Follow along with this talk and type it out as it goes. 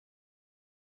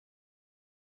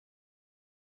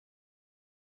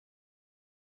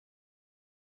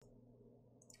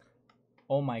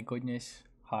Oh my goodness.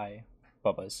 Hi,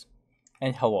 Bubbas.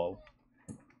 And hello.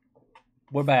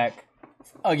 We're back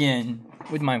again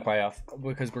with Minecraft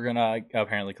because we're gonna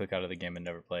apparently click out of the game and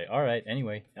never play. Alright,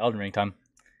 anyway, Elden Ring time.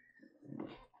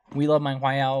 We love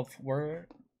Minecraft.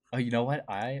 Oh, you know what?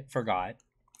 I forgot.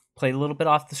 Played a little bit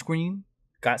off the screen.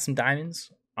 Got some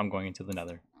diamonds. I'm going into the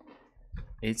nether.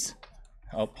 It's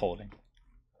upholding.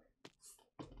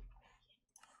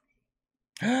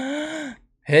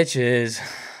 Hitches.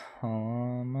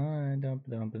 Oh my dum.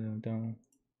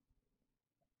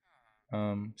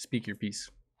 Speak your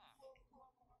piece.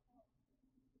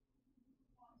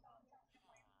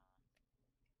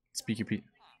 Speak your piece.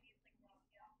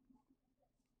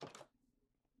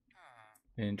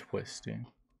 And twisting.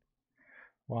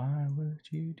 Why would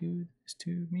you do this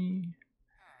to me?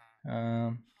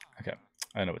 Okay.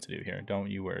 I know what to do here.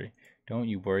 Don't you worry. Don't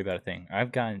you worry about a thing.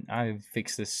 I've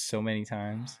fixed this so many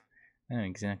times. I know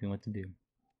exactly what to do.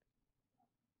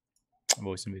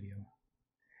 Voice and video.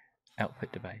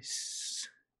 Output device.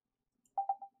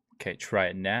 Okay, try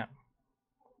it now.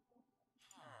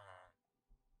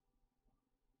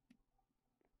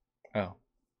 Oh.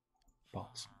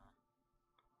 Balls.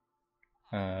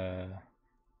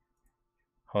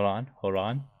 Hold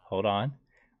on.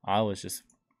 I was just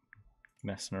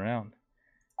messing around.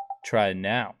 Try it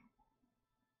now.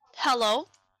 Hello.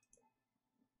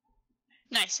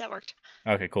 Nice, that worked.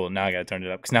 Okay, cool. Now I gotta turn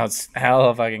it up because now it's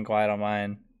hella fucking quiet on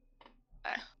mine.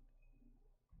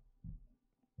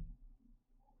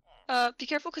 Be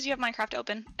careful because you have Minecraft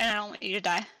open, and I don't want you to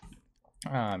die.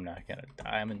 I'm not gonna die.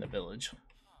 I'm in the village.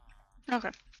 Okay.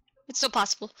 It's still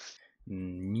possible.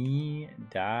 Me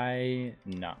die?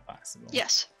 Not possible.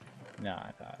 Yes.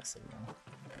 Not possible.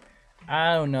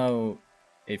 I don't know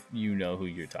if you know who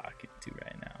you're talking to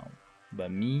right now,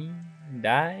 but me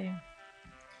die?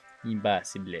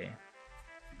 Impossible.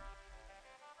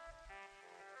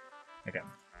 Okay.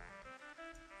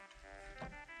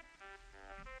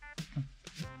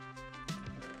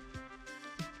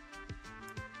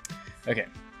 Okay.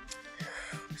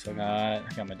 So I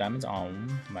got my diamonds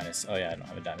on. Minus. Oh yeah, I don't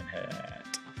have a diamond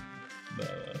hat,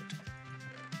 but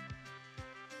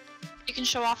You can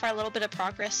show off our little bit of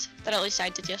progress that at least I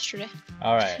did yesterday.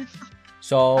 all right.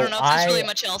 So I don't know if there's really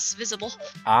much else visible.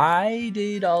 I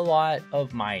did a lot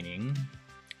of mining,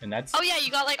 and that's. Oh yeah, you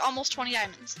got like almost 20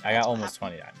 diamonds. I got almost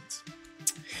 20 diamonds.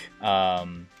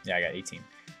 Yeah, I got 18.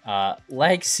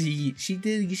 Lexi, she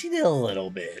did a little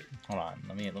bit. Hold on,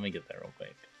 let me get there real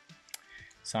quick.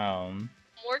 So I'm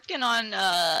working on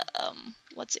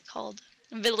what's it called?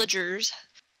 Villagers.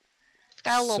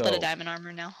 Got a little bit of diamond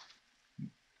armor now.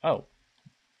 Oh,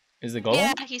 is the golem?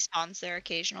 Yeah, he spawns there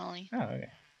occasionally. Oh,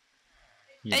 okay.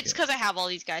 It's because I have all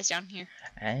these guys down here.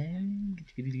 And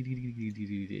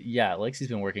yeah, Lexi's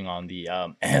been working on the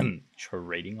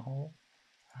trading hall.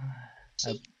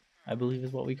 I believe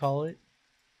is what we call it.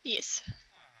 Yes.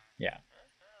 Yeah.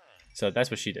 So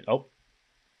that's what she did. Oh.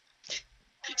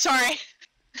 Sorry.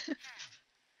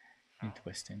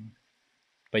 Twisting.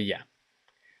 But yeah.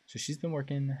 So she's been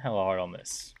working hella hard on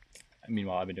this.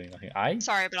 Meanwhile, I've been doing nothing.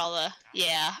 Sorry about all the...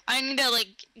 Yeah. I need to,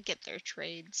 like, get their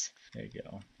trades. There you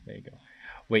go. There you go.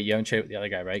 Wait, you haven't traded with the other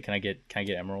guy, right? Can I get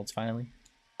emeralds finally?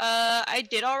 I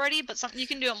did already, but you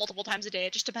can do it multiple times a day.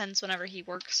 It just depends whenever he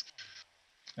works.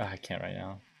 Oh, I can't right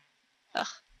now. Ugh.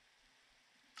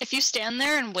 If you stand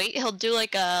there and wait, he'll do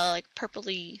like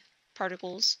purpley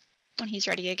particles when he's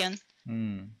ready again.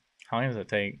 How long does it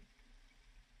take?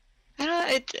 I don't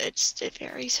know, it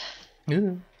varies.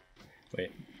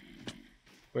 Wait.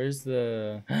 Where's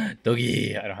the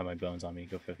doggy? I don't have my bones on me.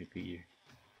 Go fucking pee you.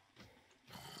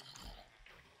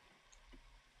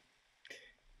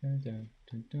 I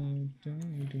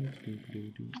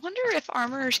wonder if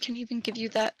armorers can even give you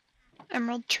that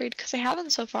emerald trade, because they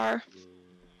haven't so far.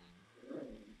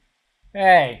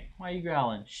 Hey, why are you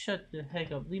growling? Shut the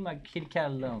heck up. Leave my kitty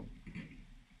cat alone.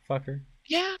 Fucker.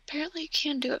 Yeah, apparently you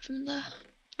can do it from the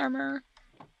armor.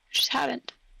 Just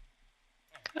haven't.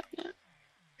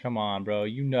 Come on, bro.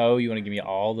 You know you want to give me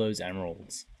all those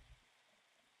emeralds.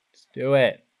 Just do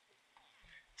it.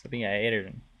 Stop being a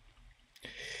hater.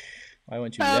 Why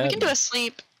won't you? We can do a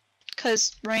sleep,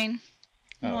 cause rain.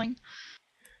 Annoying.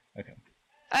 Okay.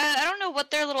 I don't know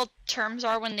what their little terms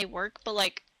are when they work, but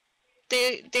like,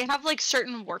 they have like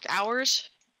certain work hours.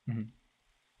 Mm-hmm.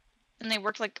 And they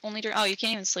work like only during. Oh, you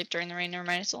can't even sleep during the rain. Never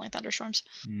mind. It's only thunderstorms.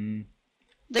 Mm.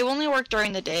 They only work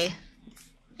during the day.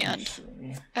 And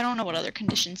I don't know what other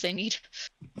conditions they need.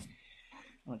 I'm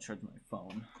gonna charge my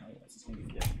phone. Otherwise it's gonna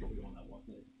get difficult going that one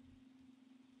day.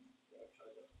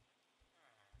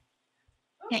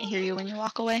 Can't hear you when you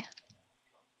walk away.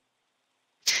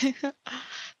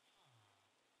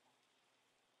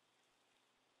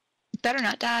 Better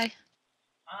not die.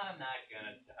 I'm not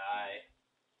gonna die.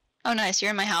 Oh, nice.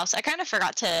 You're in my house. I kind of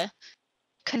forgot to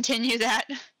continue that.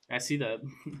 I see that.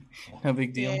 No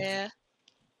big deal. Yeah.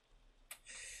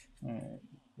 Alright.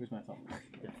 Where's my phone?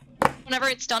 Whenever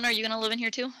it's done, are you gonna live in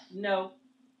here too? No.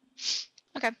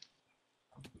 Okay.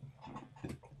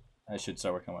 I should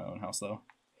start working on my own house though.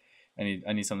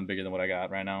 I need something bigger than what I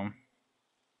got right now.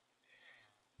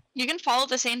 You can follow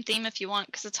the same theme if you want,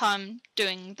 because it's how I'm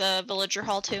doing the villager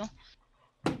hall too.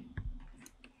 I'm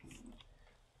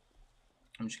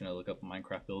just gonna look up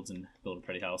Minecraft builds and build a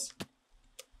pretty house.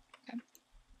 Okay.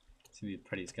 It's gonna be the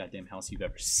prettiest goddamn house you've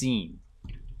ever seen.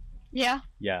 Yeah.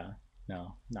 Yeah.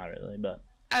 No, not really, but.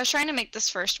 I was trying to make this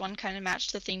first one kind of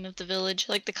match the theme of the village,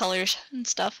 like the colors and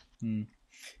stuff. Yeah,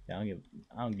 I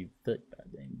don't give a fuck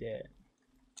about dang that.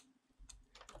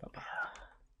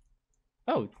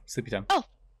 Oh, sleepy time. Oh,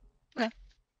 okay.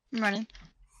 I'm running.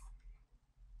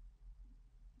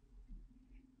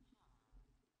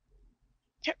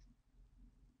 Yep.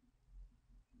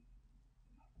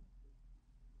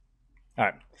 All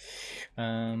right.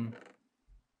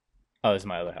 Oh, this is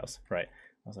my other house. Right.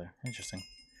 I was like, interesting.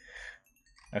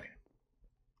 Okay.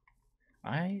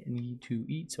 I need to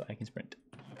eat so I can sprint.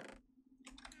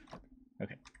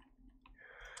 Okay.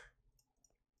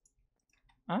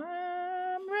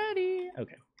 I'm ready.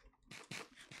 Okay.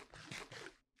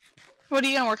 What are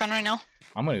you gonna work on right now?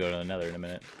 I'm gonna go to the Nether in a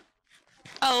minute.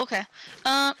 Oh, okay.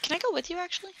 Can I go with you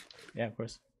actually? Yeah, of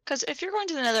course. Because if you're going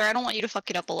to the Nether, I don't want you to fuck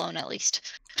it up alone, at least.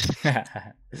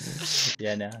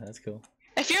 Yeah, no, that's cool.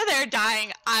 If you're there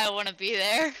dying, I want to be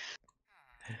there.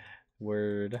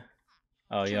 Word.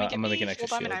 Oh, Can yeah, we I'm get gonna make me an extra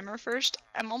full shield. diamond armor first?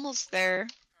 I'm almost there.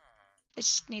 I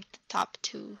just need the top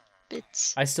 2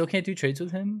 bits. I still can't do trades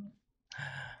with him.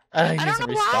 He I don't hasn't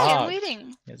know why. restocked. I'm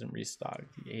waiting. He hasn't restocked.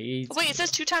 He hates Wait, me. it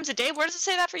says 2 times a day. Where does it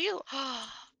say that for you? I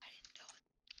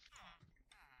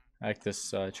like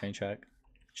this train track.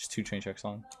 Just 2 train tracks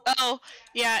long. Oh,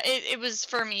 yeah. It was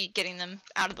for me getting them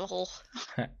out of the hole.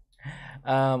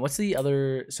 What's the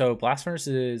other? So blast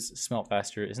furnaces smelt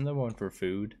faster. Isn't there one for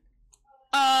food?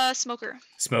 Smoker.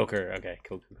 Smoker. Okay,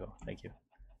 cool. Thank you.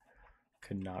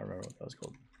 Could not remember what that was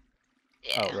called.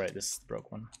 Yeah. Oh, right. This is the broke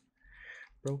one.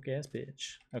 Broke ass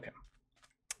bitch. Okay.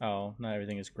 Oh, not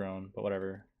everything is grown, but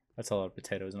whatever. That's a lot of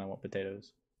potatoes, and I want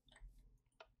potatoes.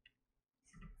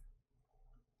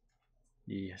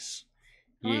 Yes.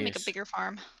 I want to make a bigger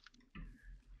farm.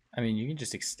 I mean, you can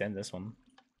just extend this one.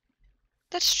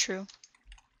 That's true.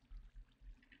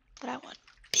 But I want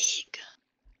big.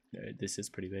 This is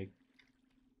pretty big.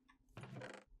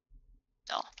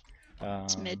 No,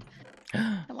 it's mid.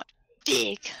 I want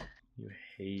big. You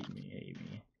hate me.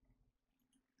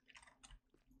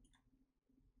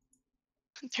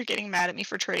 They're getting mad at me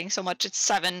for trading so much. It's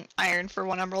 7 iron for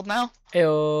 1 emerald now.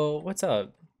 Heyo, what's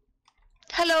up?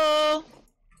 Hello.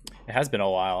 It has been a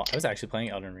while. I was actually playing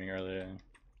Elden Ring earlier.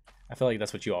 I feel like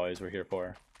that's what you always were here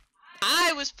for.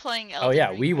 I was playing Elden Oh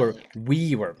yeah, Ring we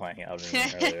earlier. were playing Elden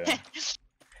Ring earlier.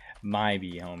 My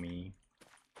B homie.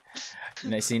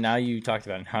 And I see now you talked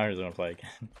about it. Now I was gonna play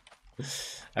again.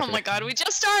 Oh my god, we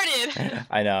just started.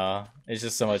 I know. It's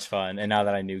just so much fun. And now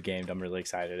that I new gamed, I'm really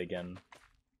excited again.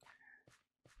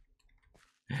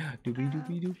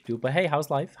 Doobie. But hey,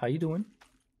 how's life? How you doing?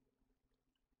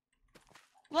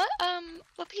 What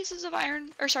pieces of iron,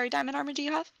 or sorry, diamond armor do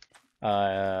you have?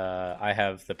 I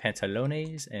have the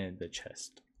pantalones and the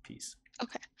chest piece.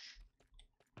 Okay.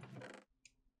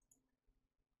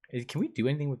 Can we do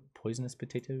anything with poisonous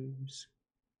potatoes?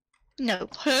 No,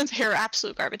 they're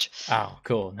absolute garbage. Oh,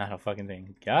 cool. Not a fucking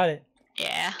thing. Got it.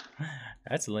 Yeah.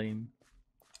 That's lame.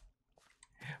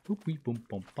 Boop, beep, boom,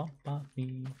 boom, bum, bum,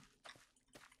 me.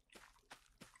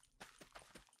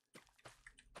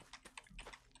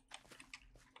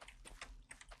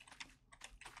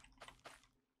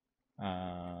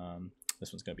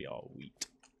 This one's gonna be all wheat.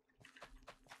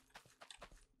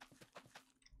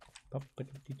 Oh,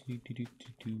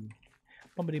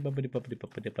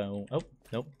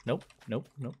 nope.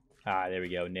 Ah, there we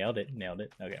go. Nailed it.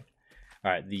 Okay.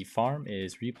 All right. The farm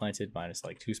is replanted minus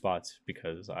like 2 spots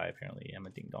because I apparently am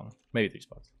a ding dong. Maybe 3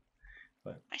 spots.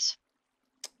 But Nice.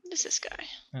 What is this guy?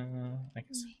 I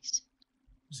guess Nice.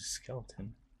 there's a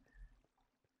skeleton.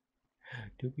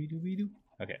 Doobie.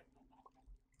 Okay.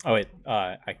 Oh wait,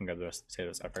 I can grab the rest of the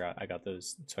potatoes. I forgot I got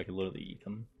those, so I can literally eat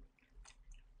them.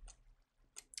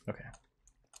 Okay.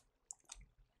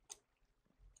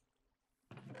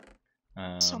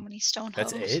 So many stone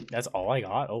That's hoes. it? That's all I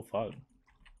got? Oh fuck.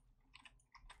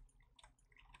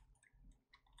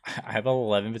 I have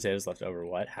 11 potatoes left over.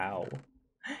 What? How?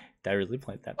 Did I really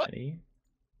plant that many?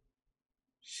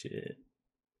 Shit.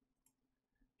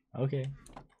 Okay.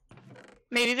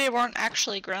 Maybe they weren't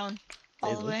actually grown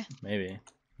all the way.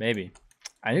 Maybe.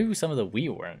 I knew some of the wheat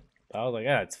weren't. I was like,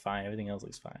 yeah, it's fine. Everything else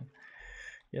looks fine.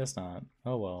 Yeah, it's not.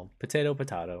 Oh well. Potato,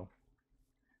 potato.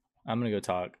 I'm gonna go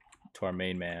talk to our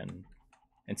main man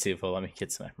and see if he'll let me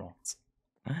get some emeralds.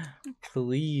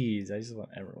 Please, I just want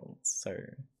emeralds,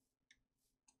 sir.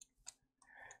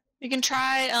 You can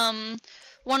try.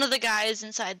 One of the guys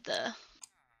inside the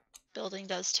building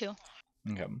does too.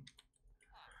 Okay.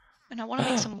 And I want to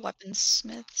make some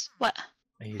weaponsmiths. What?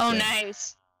 Oh,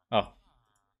 nice. Oh.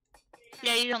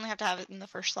 Yeah, you only have to have it in the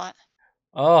first slot.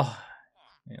 Oh.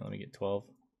 Yeah, let me get 12.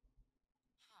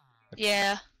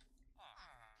 Yeah.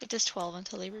 It does 12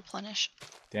 until they replenish.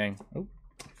 Dang. Oh.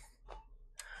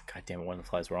 God damn it, one of the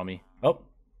flies were on me. Oh.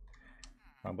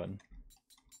 Wrong button.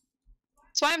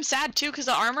 That's why I'm sad too, because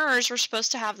the armorers were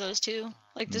supposed to have those too.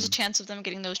 Like, there's a chance of them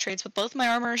getting those trades, but both my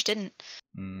armorers didn't.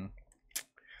 Okay,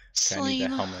 I need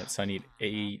the helmet, so I need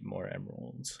 8 more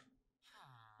emeralds.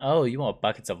 Oh, you want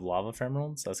buckets of lava for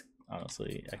emeralds? That's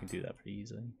honestly, I can do that pretty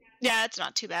easily. Yeah, it's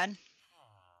not too bad.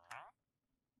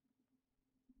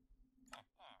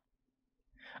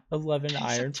 11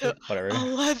 iron. Whatever.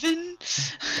 11?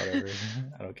 Whatever.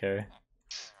 I don't care.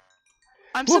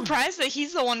 I'm surprised that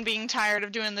he's the one being tired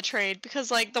of doing the trade,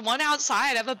 because, like, the one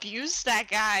outside, I've abused that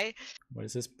guy. What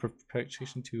is this?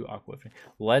 Perpetuation to aqua.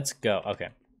 Let's go. Okay.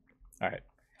 Alright.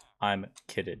 I'm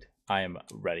kitted. I am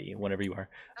ready whenever you are.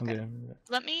 Okay.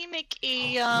 Let me make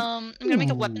a I'm gonna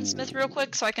make a weaponsmith real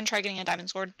quick so I can try getting a diamond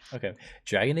sword. Okay.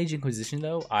 Dragon Age Inquisition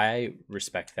though, I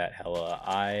respect that hella.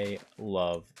 I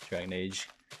love Dragon Age.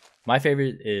 My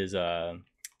favorite is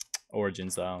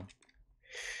Origins though,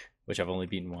 which I've only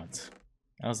beaten once.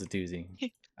 That was a doozy.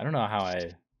 I don't know how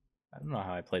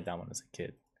I played that one as a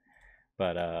kid,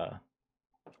 but I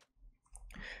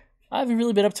haven't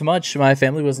really been up to much. My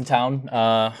family was in town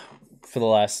for the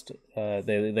last.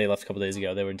 They left a couple days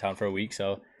ago. They were in town for a week,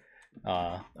 so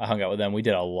I hung out with them. We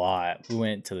did a lot. We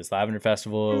went to this lavender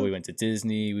festival. We went to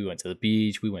Disney. We went to the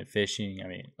beach. We went fishing. I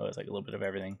mean, it was like a little bit of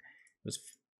everything. It was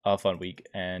a fun week,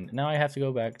 and now I have to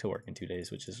go back to work in 2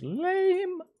 days, which is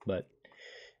lame, but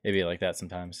maybe like that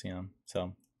sometimes, you know.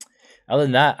 So other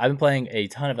than that, I've been playing a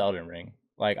ton of Elden Ring.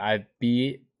 Like I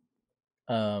beat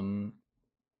the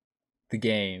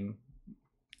game,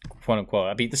 quote unquote.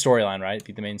 I beat the storyline, right?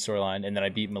 Beat the main storyline, and then I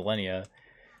beat Millennia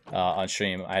on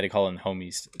stream. I had to call in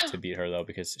homies to beat her though,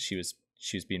 because she was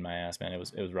beating my ass, man. It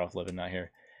was rough living out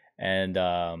here, and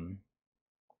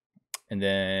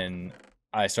then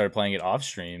I started playing it off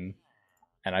stream,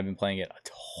 and I've been playing it a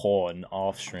ton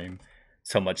off stream,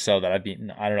 so much so that I've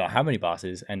beaten I don't know how many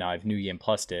bosses, and now I've new game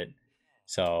plussed it,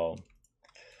 so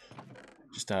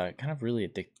just kind of really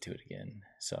addicted to it again.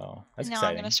 So that's now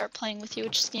exciting. I'm gonna start playing with you,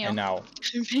 just and now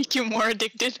make you more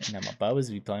addicted. And now my bubba's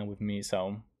be playing with me,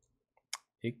 so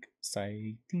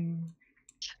exciting.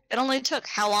 It only took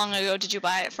how long ago did you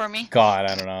buy it for me? God,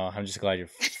 I don't know. I'm just glad you're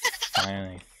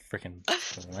finally freaking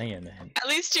playing it. At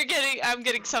least I'm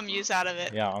getting some use out of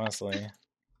it. Yeah, honestly.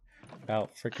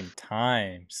 About freaking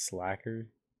time, slacker.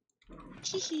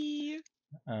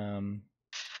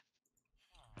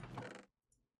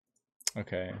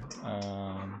 Okay.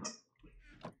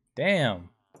 Damn.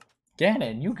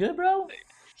 Gannon, you good, bro?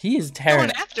 He is tearing.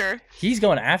 Going after. He's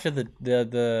going after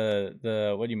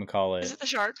the what do you call it? Is it the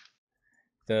shark?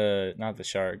 Not the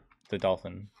shark, the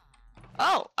dolphin.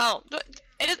 Oh,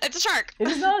 it's a shark. It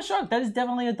is not a shark. That is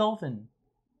definitely a dolphin.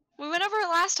 We went over it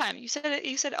last time. You said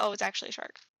oh, it's actually a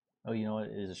shark. Oh, you know what?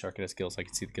 It is a shark. It has gills. I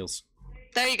can see the gills.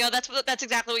 There you go. That's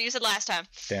exactly what you said last time.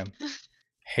 Damn.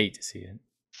 Hate to see it.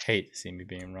 Hate to see me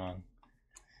being wrong.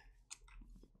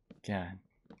 God.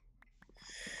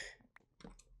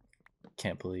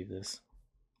 Can't believe this.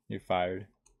 You're fired.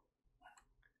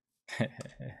 I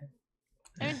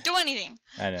didn't do anything.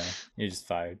 I know. You're just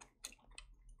fired.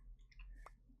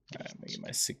 Alright, I'm gonna get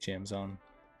my sick jams on.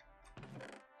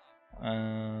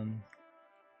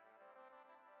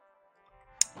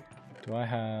 Do I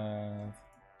have...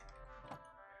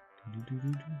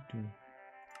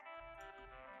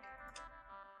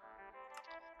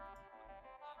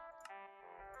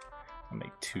 I'll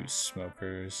make 2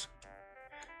 smokers.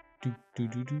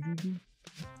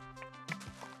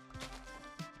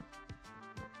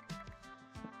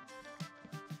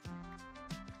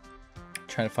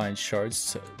 Trying to find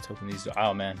shards to open these.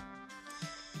 Oh man,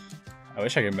 I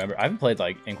wish I could remember. I haven't played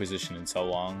like Inquisition in so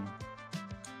long.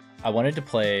 I wanted to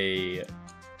play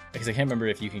because I can't remember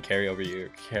if you can carry over your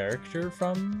character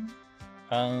from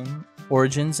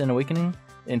Origins and Awakening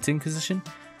into Inquisition,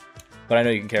 but I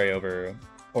know you can carry over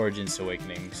Origins to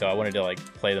Awakening. So I wanted to like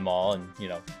play them all and, you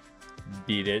know,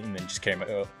 beat it and then just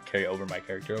carry over my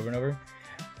character over and over.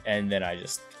 And then I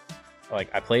like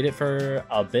I played it for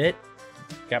a bit,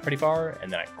 got pretty far,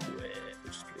 and then I quit,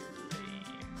 which is pretty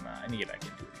lame. I need to get back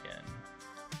into it again.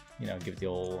 You know, give it the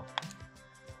old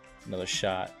another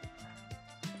shot.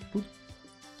 Boop.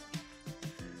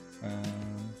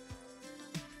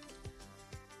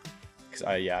 Cause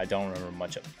I don't remember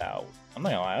much about. I'm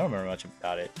not gonna lie, I don't remember much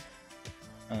about it.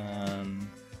 I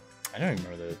don't even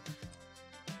remember the.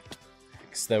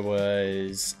 Cause there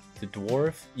was the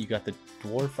dwarf. You got the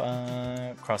dwarf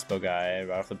crossbow guy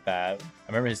right off the bat. I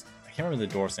remember his. I can't remember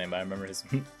the dwarf's name, but I remember his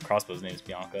crossbow's name is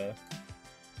Bianca.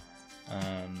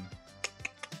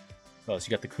 What else?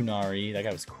 You got the Kunari. That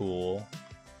guy was cool.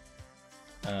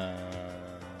 There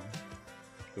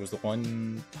was the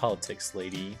one politics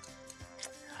lady.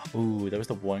 Ooh, there was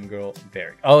the one girl,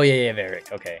 Varric. Oh yeah,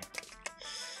 Varric. Okay.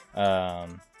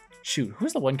 Shoot,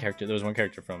 who's the one character? There was one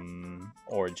character from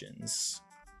Origins.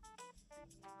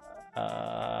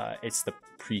 It's the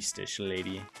priestish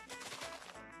lady.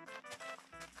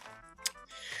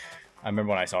 I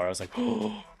remember when I saw her, I was like,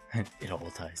 oh, it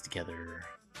all ties together.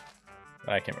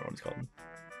 I can't remember what it's called.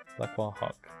 Blackwall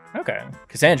Hawk. Okay,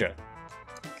 Cassandra.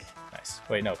 Nice.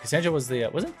 Wait, no, Cassandra was the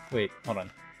wasn't? Wait, hold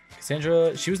on.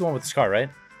 Cassandra, she was the one with the scar, right?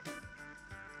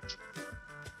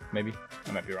 Maybe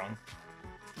I might be wrong.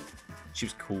 She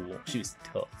was cool. She was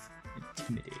tough,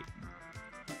 intimidating.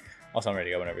 Also, I'm ready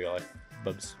to go whenever you're like,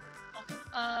 Bubs.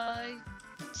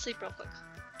 Sleep real quick.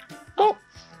 Oh,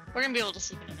 we're gonna be able to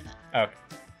sleep in a minute. Okay.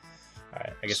 All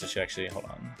right. I guess I should actually hold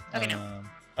on. Okay, no.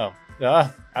 Oh,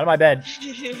 out of my bed.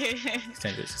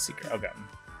 Cassandra's a secret. Okay.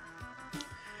 All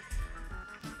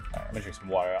right, I'm gonna drink some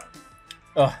water.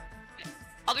 Oh.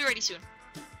 I'll be ready soon.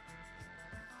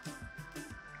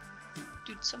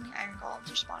 Dude, so many iron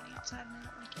golems are spawning outside and I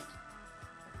don't like it.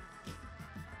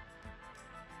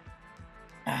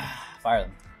 Fire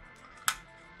them.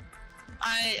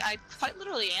 I quite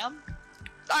literally am.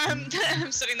 I'm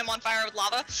setting them on fire with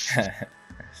lava.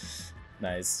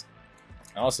 Nice.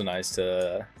 Also nice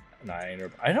to I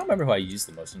don't remember who I used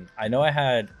the most. I know I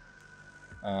had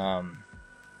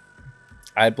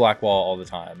Blackwall all the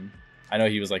time. I know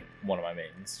he was like one of my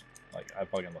mains. Like I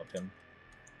fucking loved him.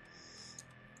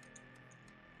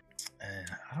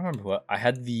 I don't remember what I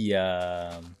had the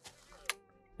I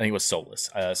think it was Solus.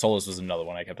 Solus was another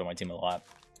one I kept on my team a lot.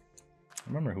 I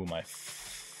remember who my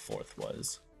fourth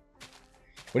was.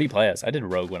 What do you play as? I did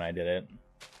Rogue when I did it.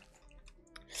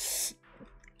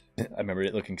 I remember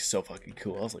it looking so fucking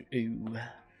cool. I was like, ooh.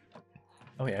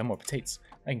 Oh yeah, I have more potatoes.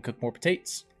 I can cook more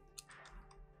potatoes.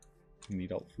 You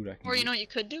need all the food I can. Or you know what you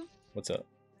could do? What's up?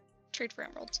 Trade for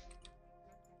emeralds.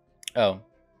 Oh.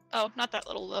 Oh, not that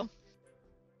little though.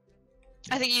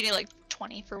 I think you need like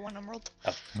 20 for one emerald.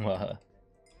 Oh, well,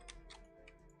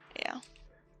 yeah.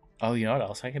 Oh, you know what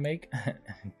else I can make?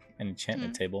 An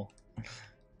enchantment table.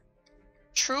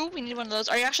 True, we need one of those.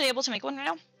 Are you actually able to make one right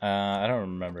now? I don't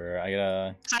remember.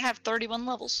 I have 31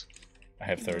 levels. I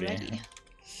have 30. Ready.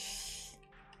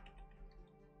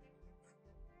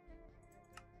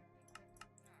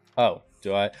 Oh,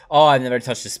 do I? Oh, I've never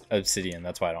touched this obsidian.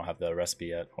 That's why I don't have the recipe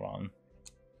yet. Hold on.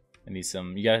 I need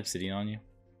some. You got obsidian on you?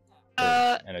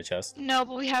 And a chest? No,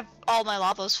 but we have all my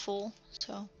lavas full,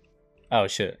 so. Oh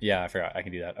shit! Yeah, I forgot. I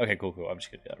can do that. Okay, cool. I'm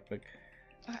just gonna do that real quick.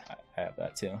 Okay. I have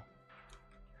that too.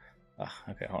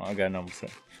 Okay, hold on. I got a number.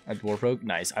 A dwarf rogue.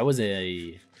 Nice. I was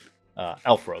a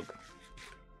elf rogue.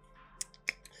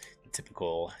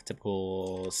 Typical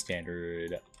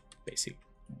standard basic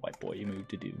white boy move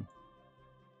to do.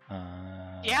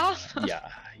 Yeah. Yeah.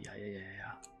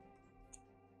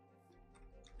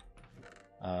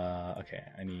 Okay,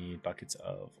 I need buckets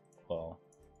of, well,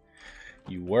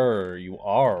 you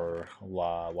are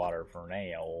water for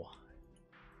now,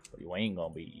 but you ain't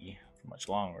gonna be for much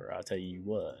longer, I'll tell you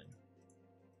what.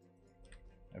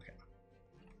 Okay.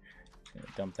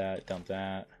 Dump that.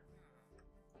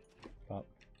 Pop.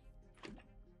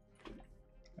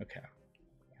 Okay.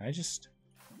 Can I just,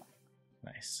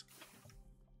 nice.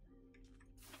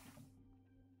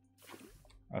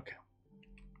 Okay.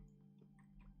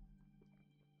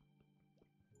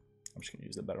 I'm just gonna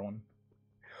use the better one.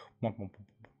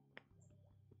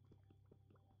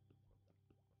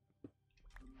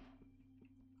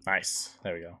 Nice.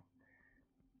 There we go.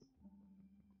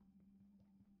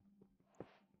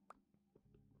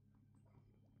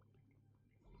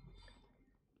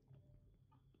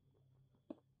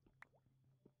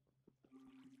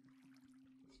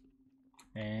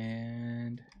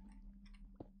 And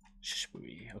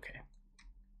shbooey. Okay.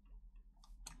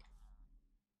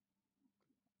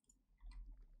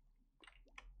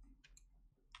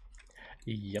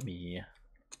 Yummy.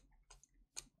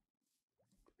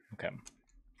 Okay.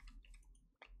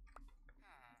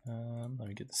 Let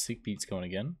me get the sick beats going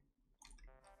again.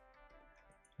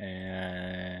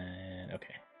 And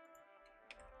okay.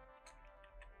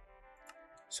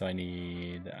 So I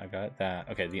got that.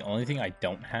 Okay, the only thing I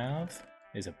don't have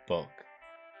is a book.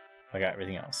 I got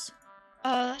everything else.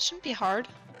 That shouldn't be hard.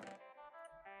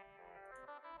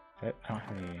 I don't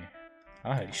have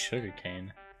any sugar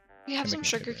cane. We have some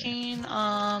sugar cane.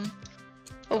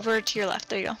 Over to your left.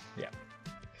 There you go. Yeah.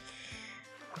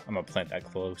 I'm gonna plant that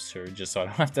closer just so I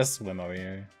don't have to swim over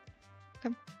here.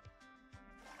 Okay.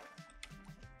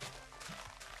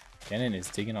 Gannon is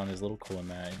digging on his little cooler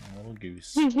mat, little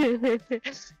goose.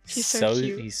 He's so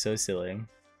cute. He's so silly.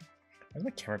 Why's my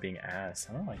camera being ass?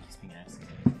 I don't like he's being ass.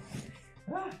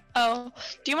 Oh,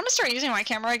 do you want to start using my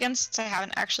camera again since I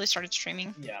haven't actually started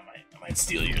streaming? Yeah, I might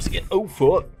steal yours again. Oh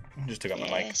fuck! Just took out my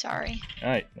mic. Sorry.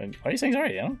 Alright, why are you saying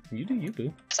sorry? You do you,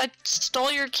 boo. Because I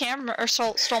stole your camera, or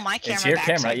stole my camera. It's your back,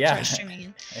 camera, so I yeah. started streaming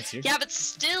again. It's your Yeah, but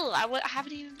still, I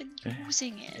haven't even been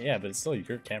using it. Yeah, but it's still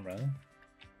your camera.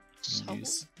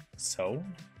 So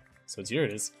it's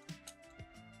yours.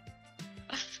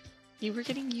 You were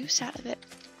getting use out of it.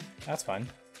 That's fine.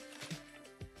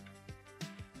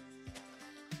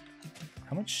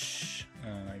 How much?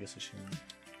 I guess I should.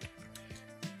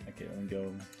 Okay, let me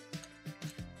go.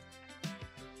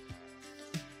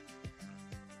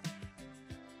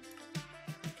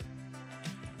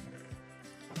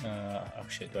 Oh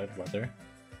shit, do I have weather?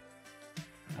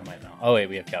 I might not. Oh wait,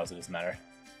 we have cows, it doesn't matter.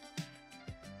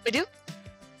 We do?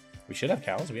 We should have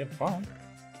cows, we have a farm.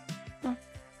 Oh.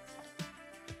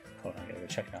 Hold on, I gotta go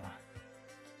check now.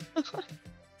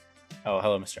 Oh,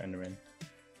 hello, Mr. Enderman.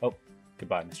 Oh,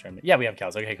 goodbye, Mr. Enderman. Yeah, we have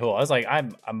cows. Okay, cool. I was like, I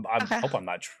Okay. hope I'm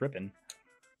not tripping.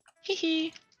 Hee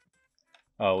hee.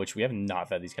 Oh, which we have not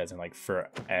fed these guys in like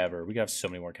forever. We could have so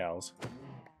many more cows.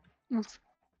 Oof.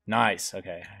 Nice.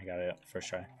 Okay, I got it first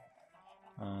try.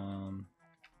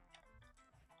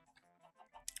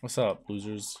 What's up,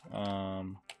 losers?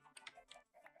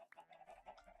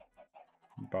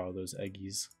 Borrow those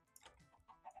eggies.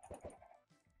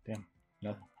 Damn,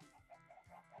 nothing.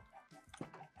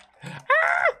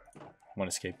 One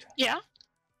escaped. Yeah.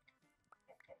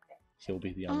 He'll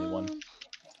be the only one.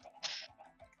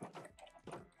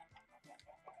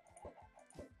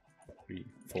 3,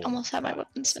 4. Almost had my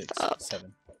weapon set 6, up.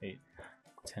 7, 8,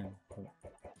 10. 11.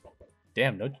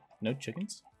 Damn, no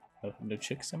chickens? No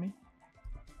chicks, I mean?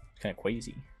 It's kind of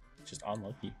crazy. Just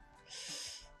unlucky.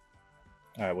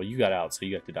 Alright, well, you got out, so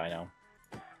you have to die now.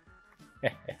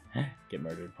 Get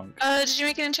murdered, punk. Did you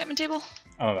make an enchantment table?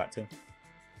 I'm about to.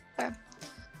 Okay.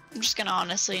 I'm just gonna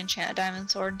honestly enchant a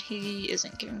diamond sword. He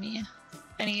isn't giving me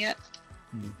any yet.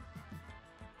 Mm.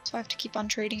 So I have to keep on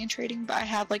trading and trading, but I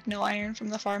have like no iron from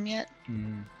the farm yet.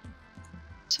 Mm.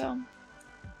 So.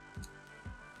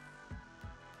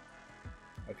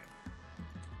 Okay.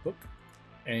 Book.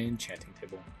 Enchanting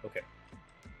table. Okay.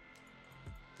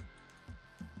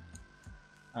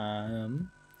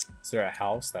 Is there a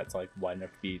house that's like wide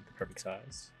enough to be the perfect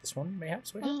size? This one may have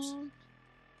sway house.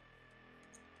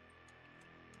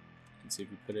 Let's see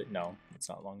if we put it. No, it's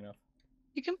not long enough.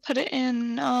 You can put it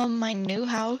in my new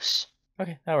house.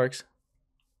 Okay, that works.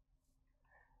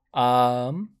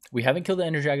 We haven't killed the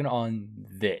Ender Dragon on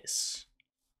this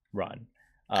run.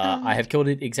 I have killed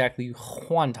it exactly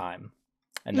one time,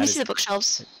 and Let me see the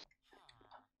bookshelves.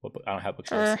 What book? I don't have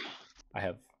bookshelves. I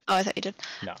have. Oh, I thought you did.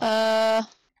 No.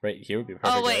 Right here would be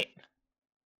perfect. Oh wait. Right?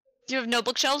 You have no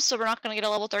bookshelves, so we're not gonna get a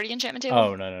level 30 enchantment table.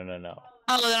 Oh no.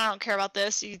 Oh, then I don't care about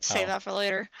this. You save that for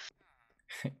later.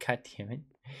 God damn it.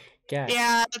 God.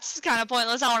 Yeah, that's kind of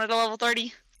pointless. I wanted a level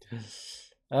 30.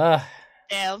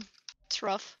 Damn, it's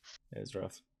rough. It was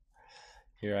rough.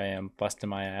 Here I am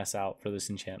busting my ass out for this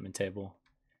enchantment table,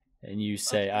 and you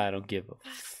say I don't give a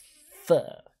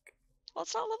fuck. Well,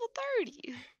 it's not level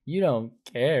 30. You don't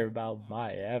care about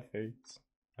my efforts.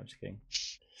 I'm just kidding.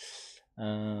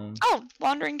 Oh,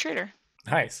 wandering trader.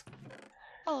 Nice.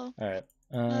 Hello. All right.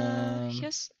 He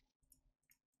has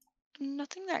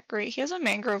nothing that great. He has a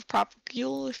mangrove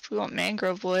propagule if we want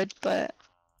mangrove wood, but.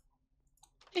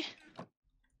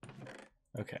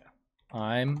 Okay.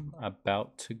 I'm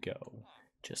about to go.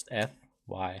 Just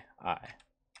FYI.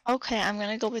 Okay, I'm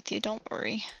gonna go with you. Don't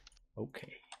worry.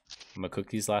 Okay. I'm gonna cook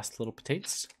these last little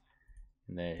potatoes,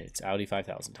 and then it's Audi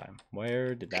 5000 time.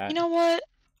 Where did that? You know what?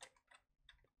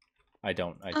 I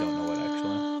don't know what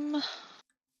actually.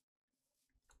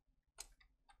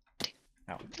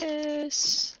 Ow.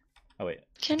 This. Oh wait.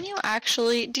 Can you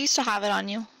actually? Do you still have it on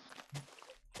you?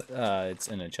 It's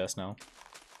in a chest now.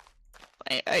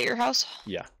 At your house?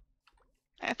 Yeah.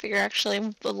 I figure actually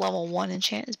the level 1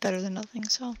 enchant is better than nothing.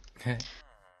 So.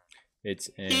 It's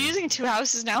in. You're using 2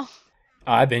 houses now.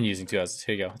 Oh, I've been using 2 houses.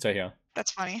 Here you go. It's right here.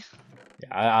 That's funny.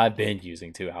 Yeah, I've been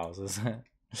using 2 houses.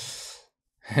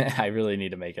 I really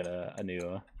need to make it a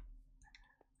new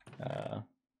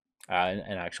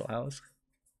an actual house.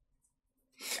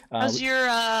 How's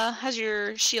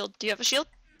your shield? Do you have a shield?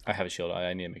 I have a shield.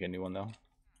 I need to make a new one though.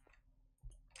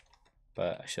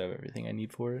 But I should have everything I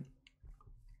need for it.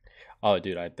 Oh,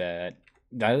 dude, I bet.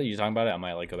 Now that you're talking about it, I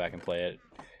might like go back and play it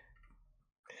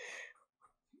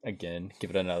again.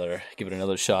 Give it another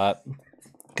shot.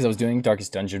 Because I was doing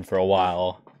Darkest Dungeon for a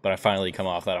while, but I finally come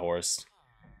off that horse.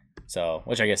 So,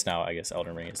 which I guess now,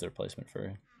 Elden Ring is the replacement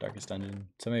for Darkest Dungeon.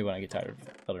 So maybe when I get tired of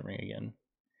Elden Ring again,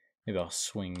 maybe I'll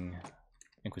swing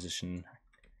Inquisition.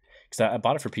 Because I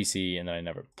bought it for PC and then I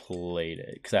never played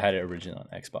it. Because I had it originally on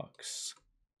Xbox.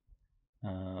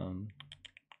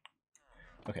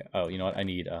 Okay. Oh, you know what? I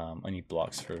need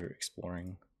blocks for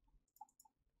exploring.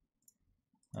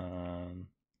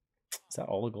 Is that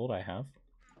all the gold I have?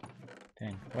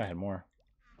 Dang, I thought I had more.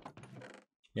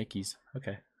 Yankees.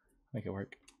 Okay, make it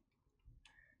work.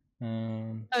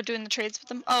 Oh, doing the trades with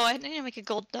them. Oh, I need to make a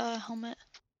gold helmet.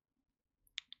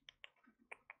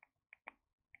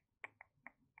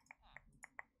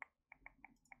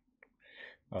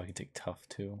 Oh, I can take tough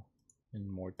too, and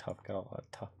more tough. Got a lot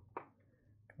of tough.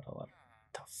 Got a lot of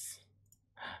tough.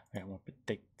 I got more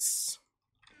potatoes.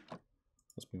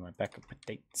 Supposed to be my backup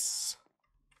potatoes.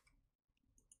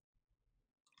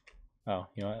 Oh,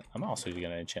 you know what? I'm also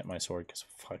gonna enchant my sword because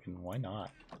fucking why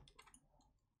not?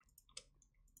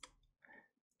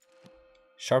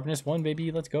 Sharpness 1,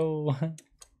 baby. Let's go.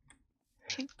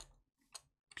 Okay.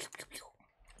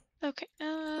 Okay.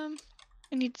 I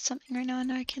need something right now,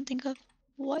 and I can't think of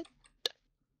what.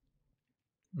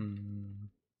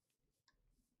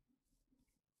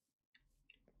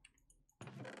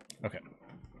 Okay.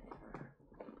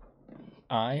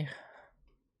 I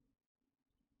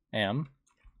am.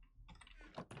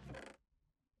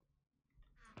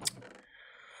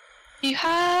 You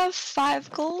have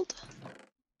 5 gold.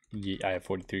 Yeah, I have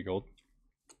 43 gold.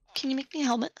 Can you make me a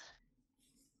helmet?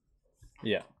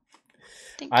 Yeah.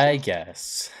 Thank I you.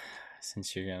 guess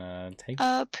since you're gonna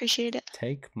appreciate it.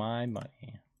 Take my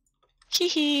money.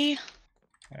 Hee.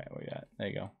 All right, we got. There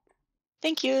you go.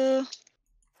 Thank you.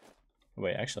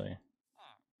 Wait, actually,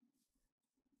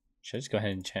 should I just go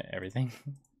ahead and enchant everything?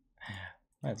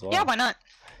 Might as well. Yeah, why not?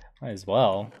 Might as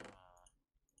well.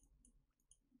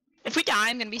 If we die,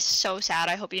 I'm gonna be so sad.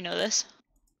 I hope you know this.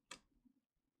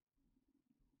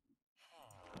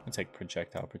 I'll take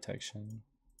projectile protection.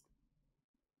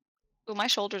 Ooh, my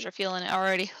shoulders are feeling it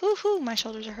already. Hoo, my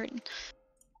shoulders are hurting.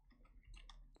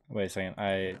 Wait a second.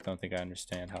 I don't think I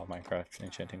understand how Minecraft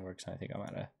enchanting works. I think I'm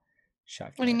at a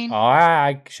shock. What do you mean? Oh,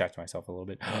 I shocked myself a little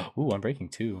bit. Ooh, I'm breaking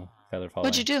 2. Feather falling.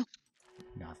 What'd you do?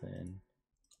 Nothing.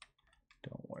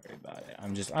 Don't worry about it.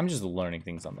 I'm just learning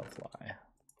things on the fly.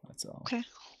 That's all. Okay.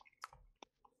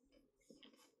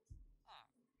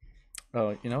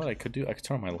 Oh, you know what I could do? I could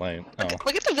turn on my light. Oh.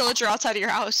 Look at the villager outside of your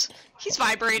house. He's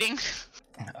vibrating.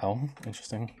 Oh,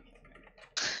 interesting.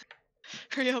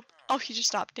 Hurry up. Oh, he just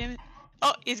stopped, damn it.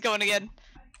 Oh, he's going again.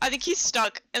 I think he's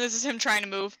stuck, and this is him trying to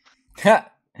move. Ha!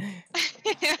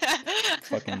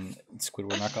 Fucking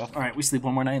Squidward knockoff. Alright, we sleep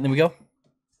one more night and then we go?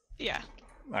 Yeah.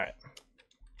 Alright.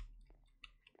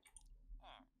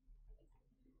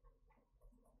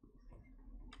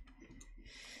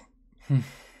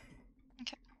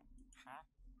 Okay.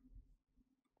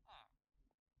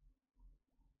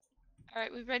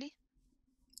 Alright, we ready?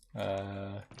 Do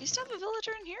you still have a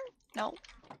villager in here? No.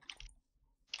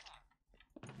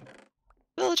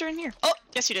 Villager in here. Oh,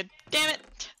 yes you did. Damn it.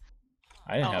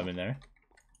 I didn't have him in there.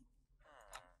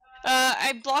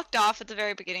 I blocked off at the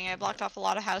very beginning. I blocked off a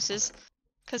lot of houses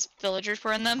because villagers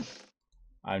were in them.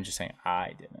 I'm just saying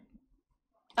I didn't.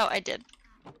 Oh, I did.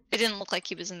 It didn't look like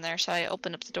he was in there, so I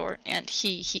opened up the door and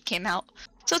he came out.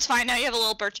 So it's fine. Now you have a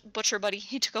little butcher buddy.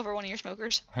 He took over one of your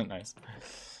smokers. Nice.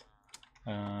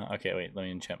 Okay, wait. Let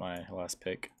me enchant my last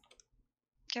pick.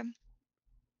 Okay.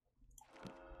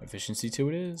 Efficiency 2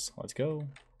 it is. Let's go.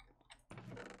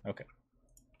 Okay.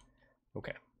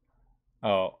 Okay.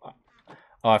 Oh,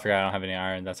 I forgot I don't have any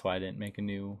iron. That's why I didn't make a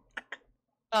new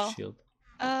shield.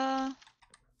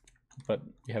 But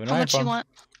you have an how iron much farm. you want?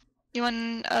 You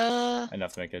want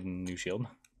Enough to make a new shield.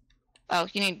 Oh,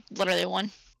 you need literally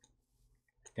 1.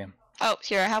 Damn. Oh,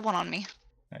 here I have 1 on me.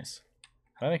 Nice.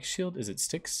 How do I make a shield? Is it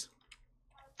sticks?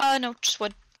 No, just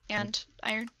wood and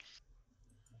iron.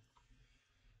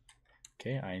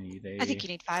 Okay, I need a. I think you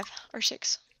need 5 or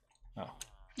 6. Oh.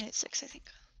 You need 6, I think.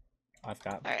 I've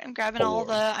got. Alright, I'm grabbing all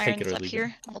the irons up here,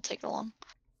 and we'll take the long.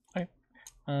 Okay.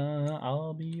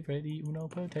 I'll be ready, uno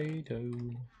potato.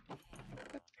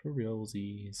 For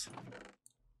realsies.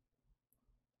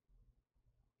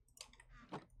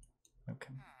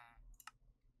 Okay.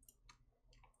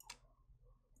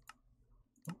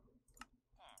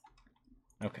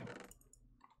 Okay.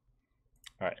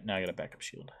 Alright, now I got a backup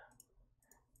shield.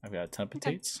 I've got a ton of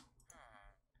potatoes.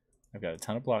 I've got a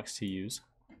ton of blocks to use.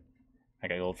 I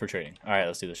got gold for trading. Alright,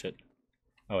 let's do this shit.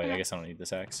 Oh wait, I guess I don't need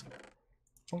this axe.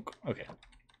 Okay.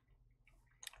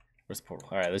 Where's the portal?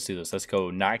 Alright, let's do this. Let's go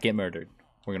not get murdered.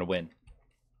 We're gonna win.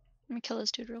 Let me kill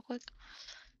this dude real quick.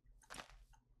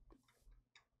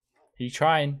 You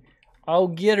trying? Oh,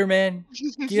 get her, man.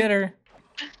 Get her.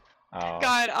 Oh.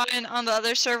 God, on the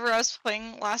other server I was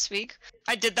playing last week,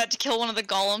 I did that to kill one of the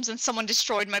golems and someone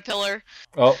destroyed my pillar.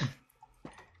 Oh.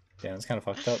 Yeah, that's kind of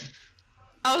fucked up.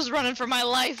 I was running for my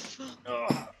life.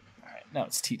 Alright, now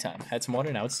it's tea time. Had some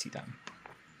water, now it's tea time.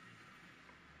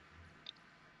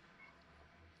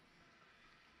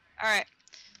 Alright.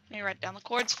 Let me write down the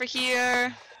chords for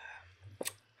here.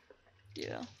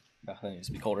 Yeah. Oh, that needs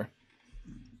to be colder.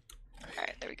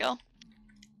 Alright, there we go.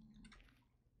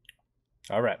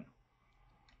 Alright.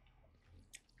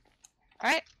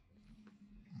 Alright.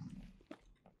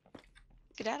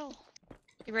 Skedaddle.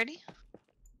 You ready?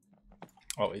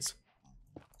 Always.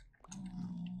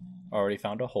 Already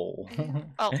found a hole.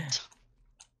 Oh.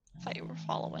 Thought you were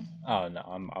following. Oh no,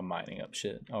 I'm mining up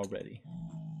shit already.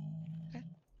 Okay.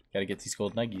 Gotta get these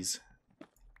gold nuggies.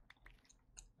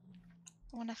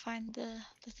 I wanna find the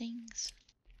things.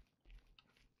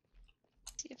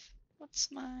 See if what's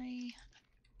my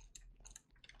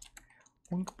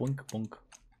Boink, boink, boink.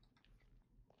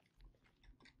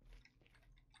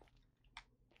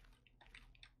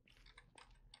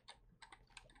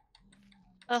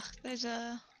 ugh, there's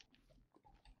a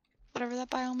whatever that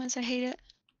biome is, I hate it.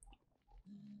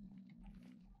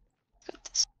 Got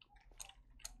this.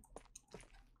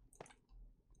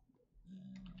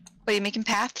 What, are you making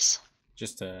paths?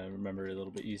 Just to remember it a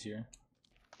little bit easier.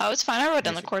 Oh, it's fine. I wrote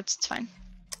down the There's- chords. It's fine.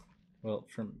 Well,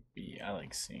 from B, I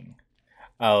like seeing.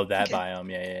 Oh, that Okay.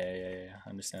 biome. Yeah.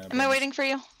 Understandable. Am I waiting for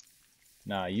you?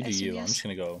 Nah, you I do assume you. I'm yes. just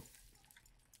gonna go.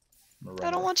 I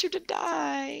don't want you to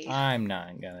die. I'm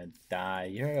not gonna die.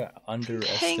 You're Hang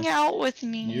underestimating. out with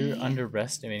me. You're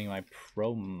underestimating my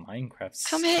pro Minecraft.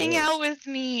 Come hang skills. out with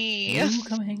me. You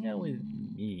come hang out with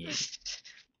me.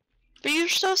 But you're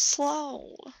so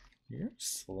slow. You're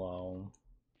slow.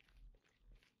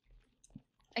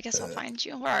 I guess I'll find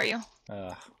you. Where are you?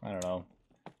 I don't know.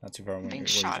 Not too far away. Being where you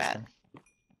shot just at. are.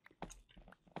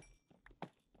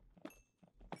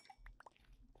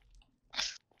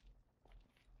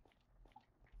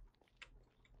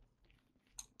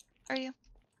 Where are you?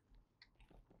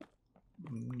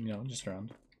 You know, just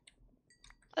around.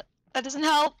 That doesn't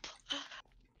help.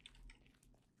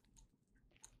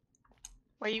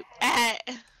 Where you at?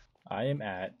 I am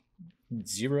at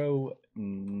 0,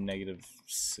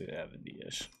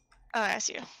 -70-ish. Oh, I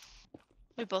see you.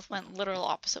 We both went literal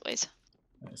opposite ways.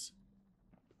 Nice.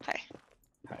 Hi.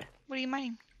 Hi. What are you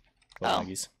mining? Well, Oh.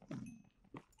 nuggies.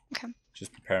 Okay.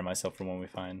 Just preparing myself for when we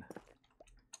find.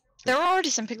 There were already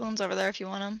some piglins over there if you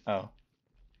want them. Oh.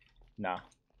 Nah.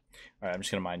 Alright, I'm just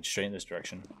gonna mine straight in this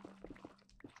direction.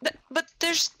 But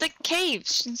there's the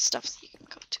caves and stuff that you can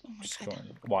go to. Oh my Just God.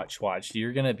 going. Watch.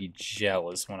 You're gonna be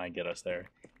jealous when I get us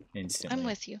there. Instantly. I'm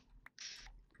with you.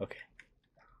 Okay.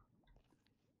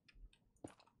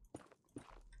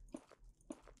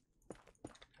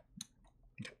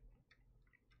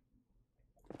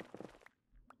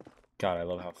 God, I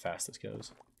love how fast this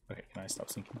goes. Okay, can I stop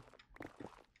sinking?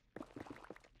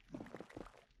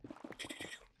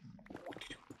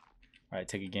 Alright,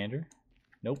 take a gander.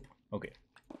 Nope. Okay.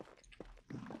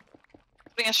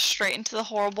 Putting us straight into the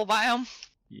horrible biome.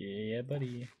 Yeah,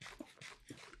 buddy.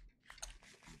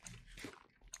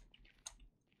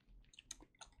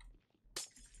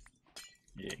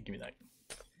 Yeah, give me that.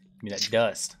 Give me that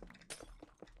dust.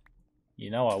 You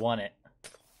know I want it.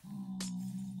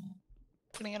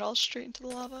 Putting it all straight into the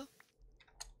lava.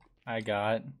 I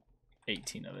got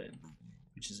 18 of it,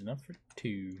 which is enough for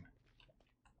 2.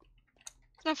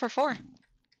 It's not for 4.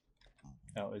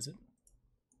 Oh, is it?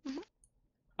 Mhm.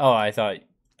 Oh, I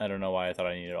don't know why I thought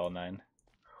I needed all 9.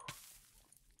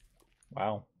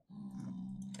 Wow.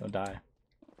 Don't die.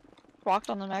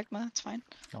 Walked on the magma, it's fine.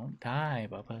 Don't die,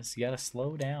 Bubba. You gotta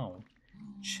slow down.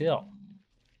 Chill.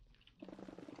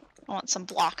 I want some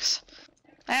blocks.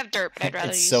 I have dirt, but I'd rather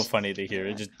It's use... so funny to hear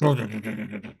it just.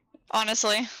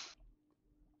 Honestly.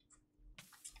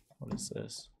 What is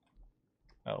this?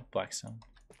 Oh, blackstone.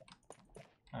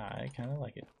 I kind of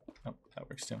like it. Oh, that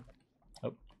works too.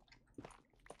 Oh.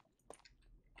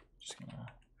 Just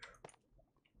gonna.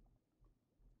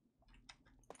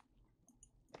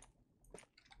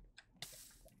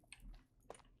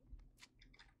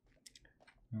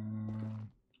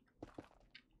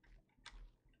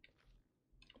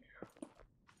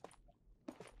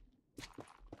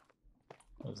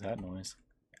 What was that noise?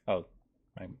 Oh,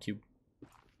 my cube.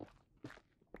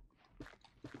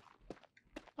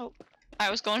 Oh,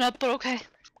 I was going up, but okay.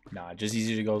 Nah, just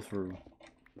easy to go through.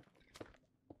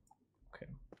 Okay.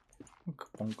 Bonk,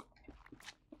 bonk.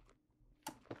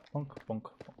 Bonk, bonk,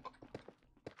 bonk.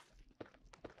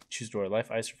 Choose door.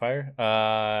 Life, ice, or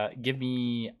fire? Give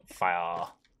me fire.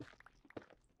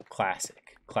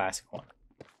 Classic. Classic one.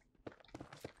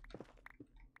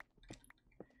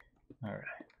 Alright.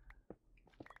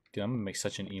 Dude, I'm gonna make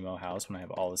such an emo house when I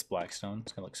have all this black stone.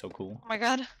 It's gonna look so cool. Oh my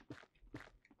god.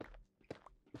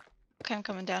 Okay, I'm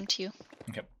coming down to you.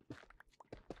 Okay.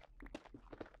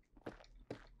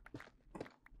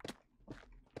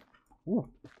 Ooh.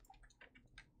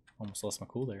 Almost lost my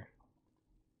cool there.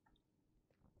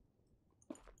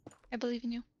 I believe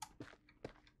in you.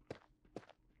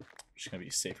 I'm just gonna be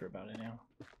safer about it now.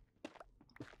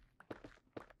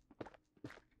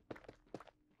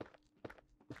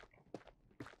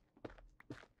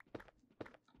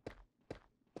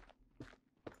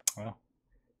 Well.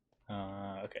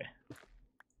 Okay.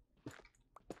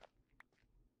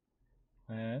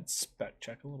 Let's spec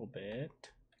check a little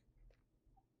bit.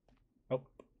 Oh,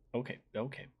 okay,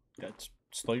 okay. That's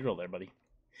slow your roll there, buddy.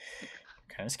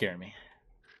 Kind of scaring me.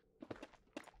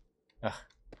 Ugh.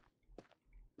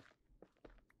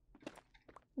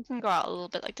 We can go out a little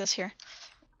bit like this here.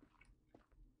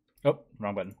 Oh,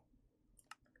 wrong button.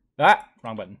 Ah,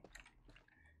 wrong button.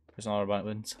 There's a lot of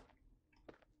buttons.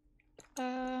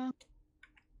 Yeah,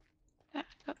 it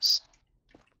goes.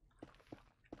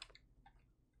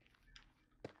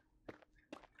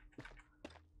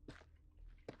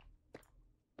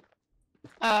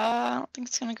 I don't think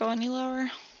it's gonna go any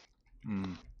lower.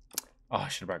 Hmm. Oh, I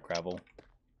should have brought gravel.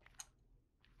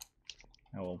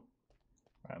 Oh well.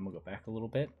 Alright, I'm gonna go back a little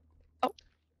bit. Oh,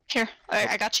 here.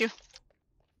 I got you.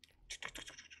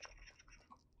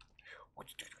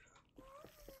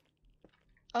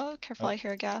 Oh, careful, I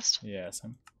hear a ghast. Yeah,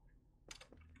 some.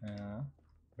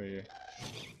 Where you?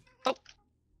 Oh.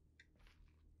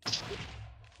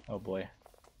 Oh boy.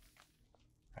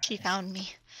 He found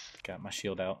me. Got my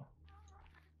shield out.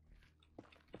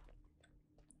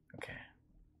 Okay.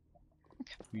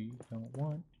 We don't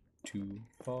want to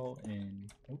fall in.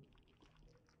 Oh.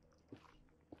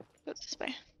 Go this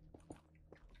way.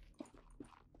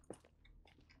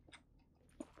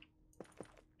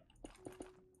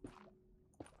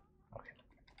 Okay.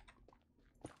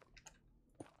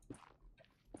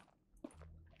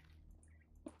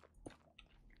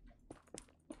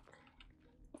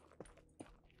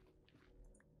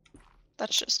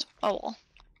 That's just a wall.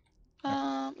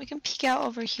 We can peek out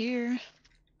over here.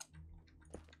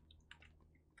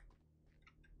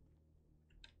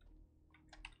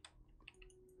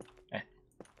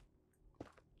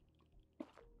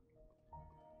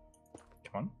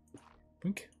 Come on.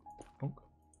 Boink. Bonk.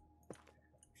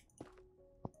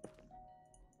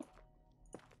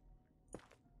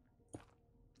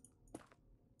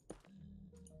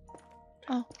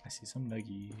 Oh. I see some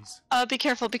nuggies. Be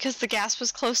careful because the gas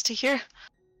was close to here.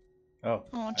 Oh,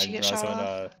 I want I you to didn't get realize shot I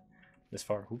went off. this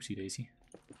far. Oopsie daisy.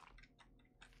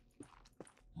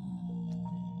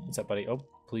 What's up, buddy? Oh,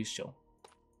 please chill.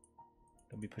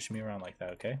 Don't be pushing me around like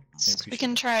that, okay? We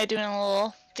can try doing a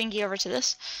little thingy over to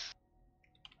this.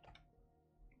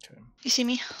 Okay. You see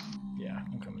me? Yeah,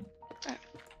 I'm coming. Alright.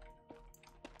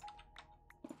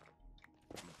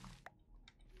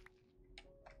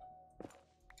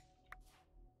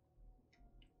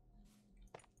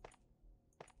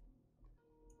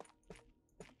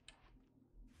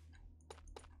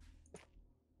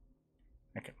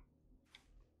 Okay.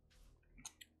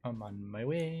 I'm on my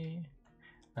way.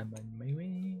 I'm on my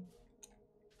way.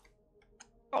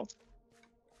 Oh.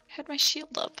 I had my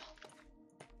shield up.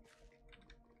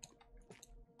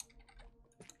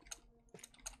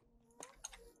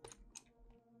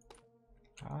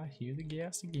 I hear the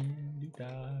gas again.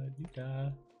 Doo-da,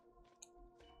 doo-da.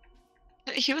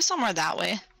 He was somewhere that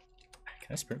way.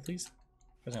 Can I sprint, please?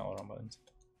 Pressing all the wrong buttons.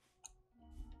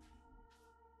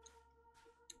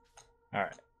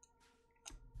 Alright.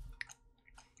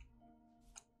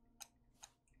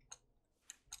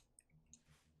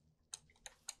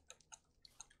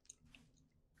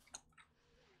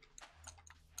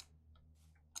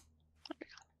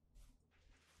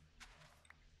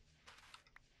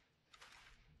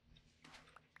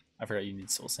 I forgot you need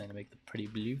soul sand to make the pretty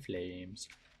blue flames.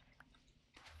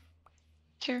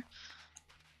 Here.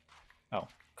 Oh,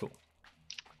 cool.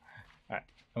 Alright,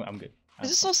 I'm good.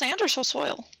 Is it soul sand or soul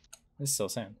soil? This is soul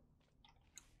sand.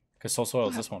 Because soul soil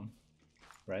is this one,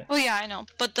 right? Oh yeah, I know.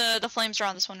 But the flames are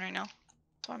on this one right now.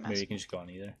 So I'm Maybe you asking. can just go on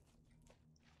either.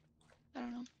 I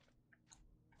don't know.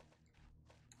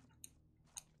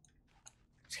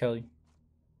 Kelly.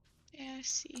 Yeah, I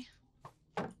see.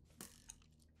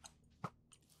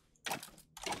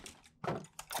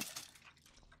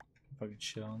 Fucking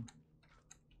shit on.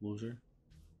 Loser.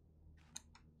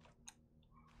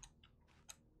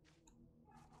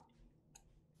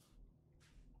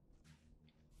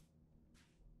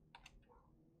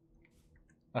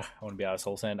 Ugh, I want to be out of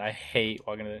soul sand. I hate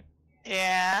walking to it.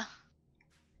 Yeah.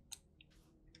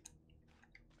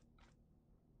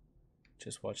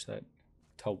 Just watch that.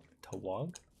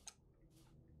 Tawag?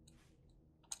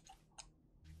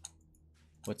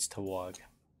 What's Tawag?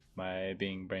 Am I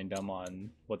being brain dumb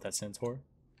on what that stands for?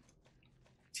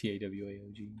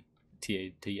 T-A-W-A-O-G.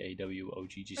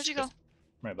 T-A-W-O-G. Where'd you go?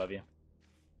 Right above you.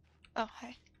 Oh,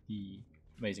 hi.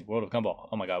 Amazing. World of Gumball.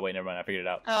 Oh my god, wait, never mind. I figured it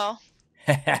out. Oh.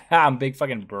 I'm big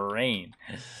fucking brain.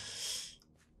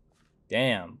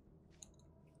 Damn.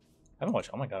 I haven't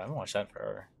watched. Oh my god, I haven't watched that in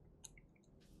forever.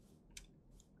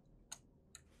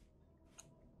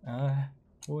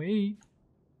 Wait.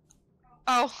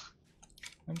 Oh.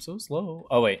 I'm so slow.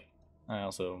 Oh wait. I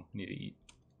also need to eat.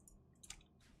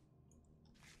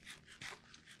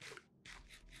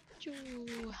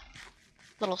 Ooh.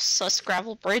 Little sus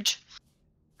gravel bridge.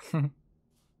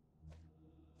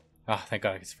 Oh, thank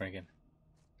god I can sprint again.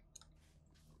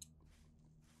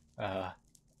 I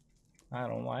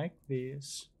don't like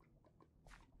this.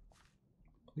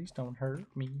 Please don't hurt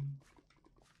me.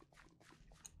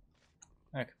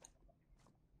 Okay.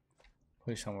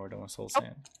 Please tell me we're doing soul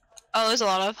sand. Oh, there's a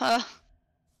lot of,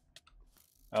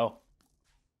 Oh.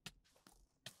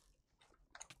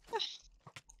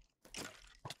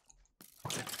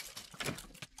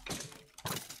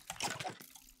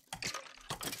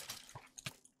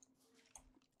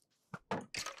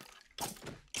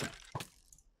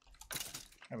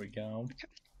 There we go.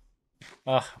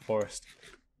 Ah, forest.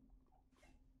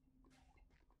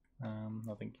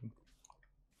 No thank you.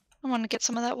 I want to get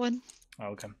some of that wood. Oh,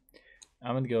 okay.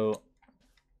 I'm gonna go.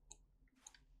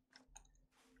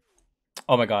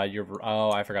 Oh my god, you're.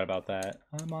 Oh, I forgot about that.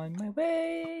 I'm on my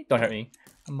way. Don't hurt me.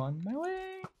 I'm on my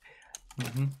way.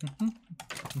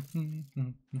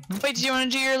 Wait, do you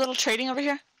want to do your little trading over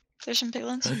here? There's some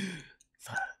piglins.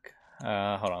 Fuck.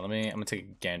 Hold on. I'm gonna take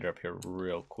a gander up here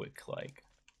real quick. Like.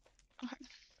 Okay.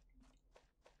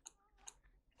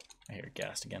 I hear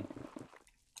gassed again.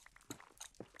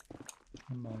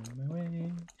 I'm on my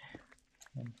way.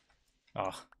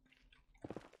 Oh.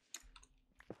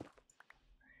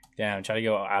 Damn, try to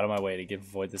go out of my way to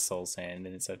avoid the soul sand,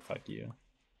 and it said fuck you.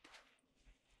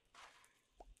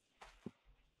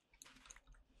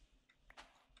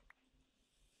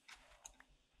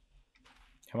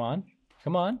 Come on.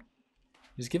 Come on.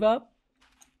 Just give up.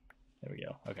 There we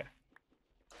go. Okay.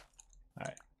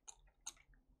 Alright.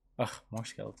 Ugh, more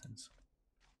skeletons.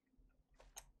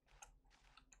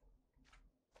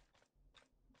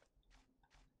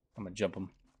 I'm gonna jump them.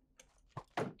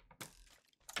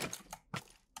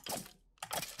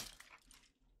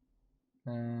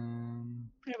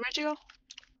 Where'd you go?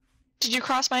 Did you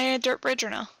cross my dirt bridge or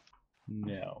no?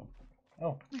 No.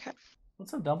 Oh. Okay.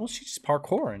 What's up, Dumble? She's just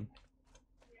parkouring.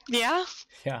 Yeah?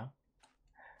 Yeah.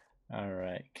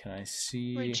 Alright, can I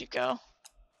see? Where'd you go?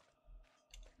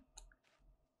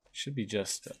 Should be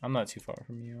just. I'm not too far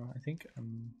from you. I think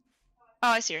I'm. Oh,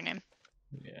 I see your name.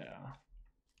 Yeah.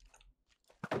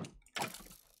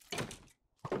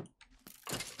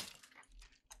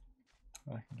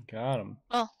 I got him.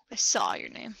 Well, I saw your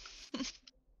name.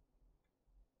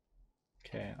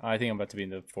 Okay, I think I'm about to be in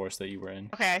the forest that you were in.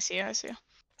 Okay, I see you. I see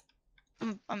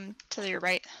you. I'm to your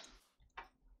right.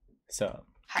 So.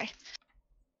 Hi.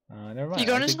 Never mind. You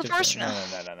going into the forest or no?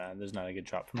 No. There's not a good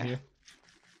drop from here.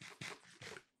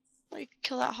 Like,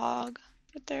 kill that hog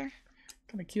right there.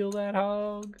 Gonna kill that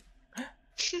hog.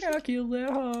 Gotta kill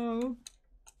that hog.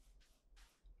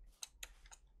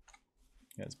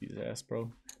 Let's beat his ass,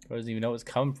 bro. Bro doesn't even know what's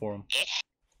coming for him.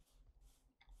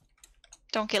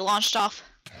 Don't get launched off.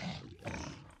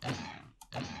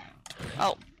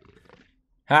 Oh.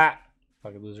 Ha!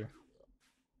 Fucking loser.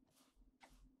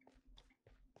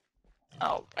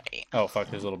 Oh, right. Oh, fuck,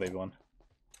 there's a little baby one.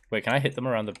 Wait, can I hit them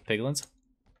around the piglins?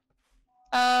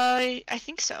 I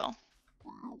think so.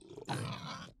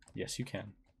 Yes, you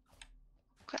can.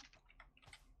 Okay.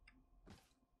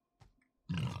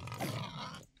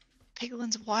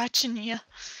 Piglin's watching you.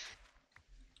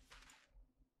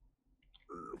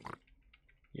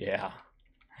 Yeah.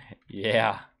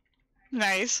 Yeah.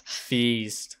 Nice.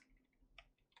 Feast.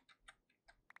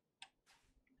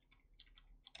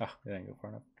 Oh, it didn't go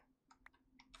far enough.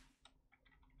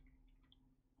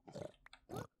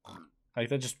 Like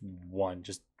that just one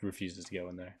just refuses to go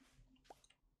in there.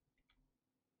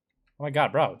 Oh my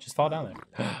god, bro. Just fall down there.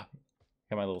 Got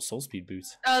my little soul speed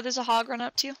boots. Oh, there's a hog run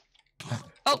up to you.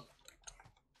 Oh.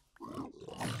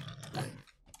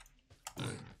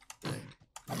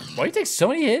 Why do you take so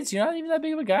many hits? You're not even that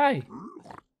big of a guy.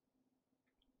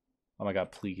 Oh my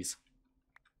god, please.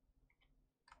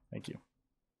 Thank you.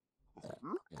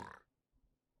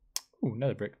 Ooh,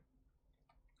 another brick.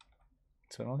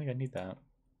 So I don't think I need that.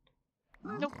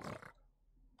 Nope.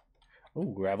 Oh,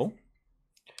 gravel.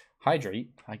 Hydrate.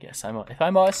 I guess if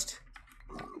I must.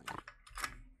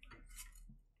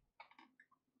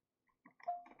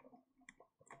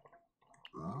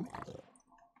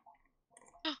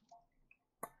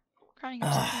 Crying.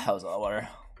 That was a lot of water.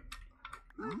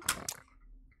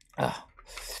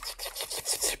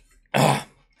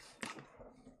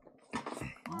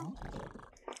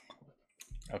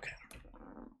 Okay.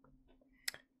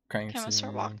 Okay, I'm gonna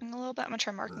start walking a little bit. I'm gonna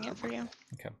try marking it for you.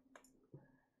 Okay.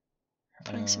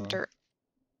 Putting some dirt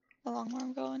along where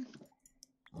I'm going.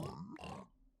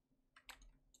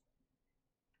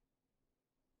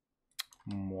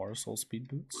 More soul speed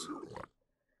boots.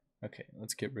 Okay,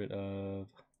 let's get rid of.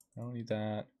 I don't need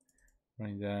that. I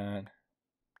don't need that.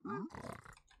 I'm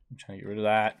trying to get rid of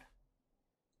that.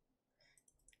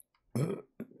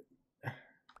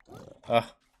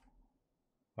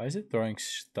 Why is it throwing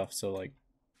stuff so like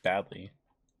badly?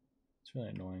 It's really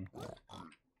annoying.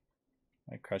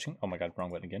 Am I crouching? Oh my god,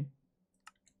 wrong button again.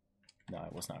 No, I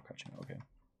was not crouching. Okay.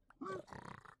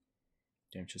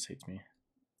 Game just hates me.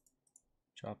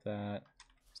 Drop that.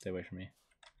 Stay away from me.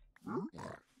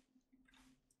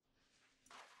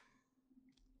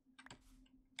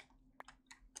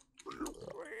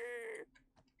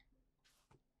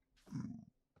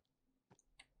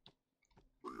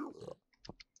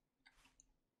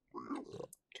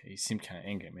 Okay, he seemed kind of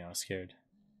angry at me. I was scared.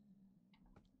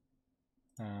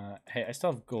 Hey, I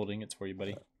still have gold ingots for you,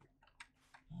 buddy.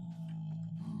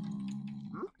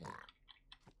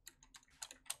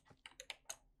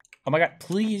 Oh my god,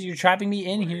 please, you're trapping me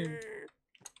in here.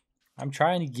 I'm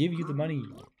trying to give you the money.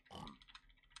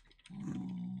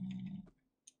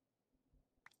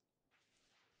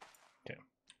 Okay.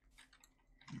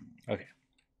 Okay.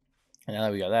 And now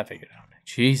that we got that figured out.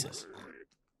 Jesus.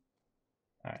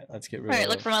 Alright, let's get rid of... Alright,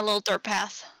 look for my little dirt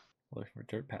path. Look for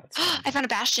dirt paths. I found a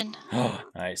bastion.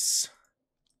 Nice.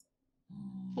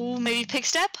 Ooh, maybe pig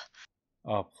step?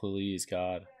 Oh, please,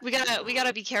 God. We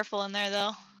gotta be careful in there,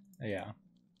 though. Yeah.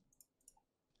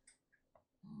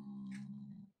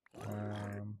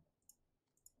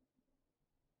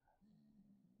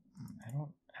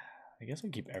 I guess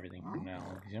I'll keep everything for now,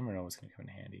 because you never know what's going to come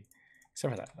in handy.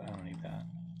 Except for that. I don't need that.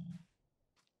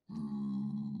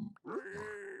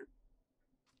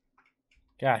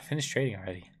 God, finish trading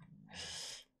already. I'm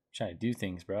trying to do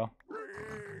things, bro.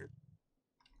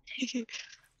 It's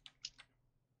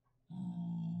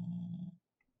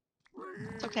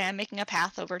okay, I'm making a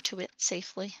path over to it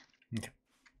safely. Okay.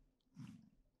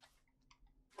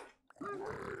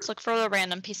 Let's look for the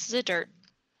random pieces of dirt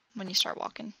when you start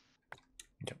walking.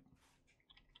 Okay.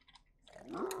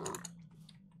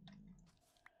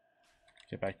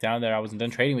 Get back down there. I wasn't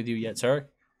done trading with you yet, sir.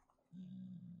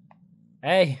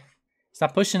 Hey,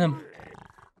 stop pushing him.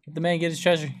 Let the man get his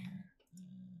treasure.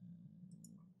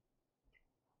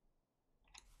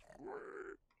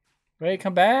 Wait,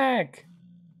 come back.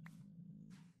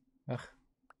 Ugh.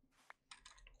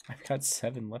 I've got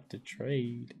 7 left to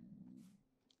trade.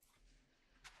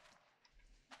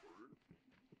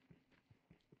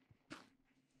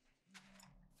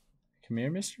 Come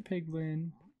here, Mr.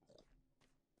 Piglin.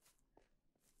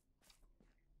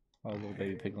 Oh, little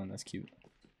baby piglin, that's cute.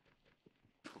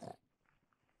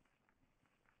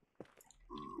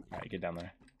 Alright, get down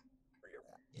there.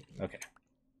 Okay.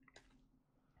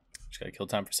 Just gotta kill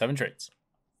time for 7 trades.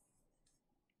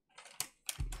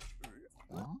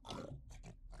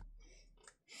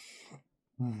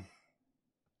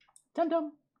 Dum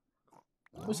dum.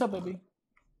 What's up, baby?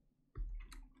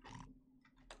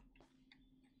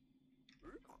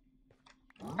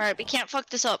 Alright, we can't fuck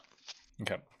this up.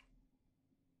 Okay.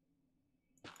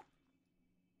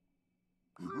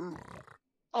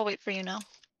 I'll wait for you now.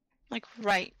 Like,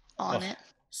 right on it.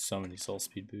 So many soul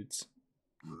speed boots.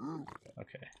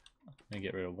 Okay. I'm gonna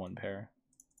get rid of 1 pair.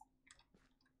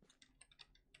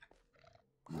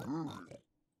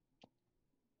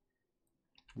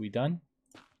 We done?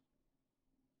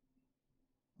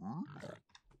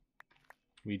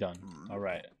 We done.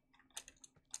 Alright.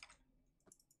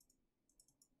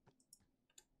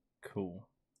 Cool.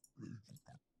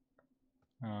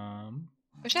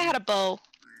 Wish I had a bow.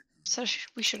 So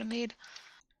we should have made.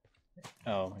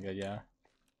 Oh my god, yeah.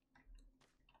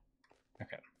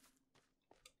 Okay.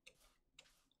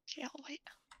 Yeah, I'll wait.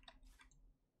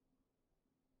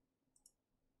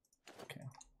 Okay.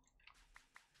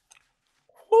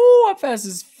 Ooh, I'm fast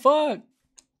as fuck.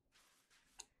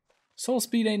 Soul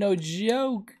speed ain't no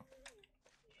joke.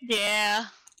 Yeah.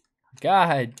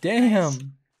 God damn. Nice.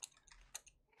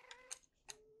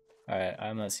 Alright,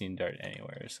 I'm not seeing dirt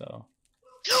anywhere, so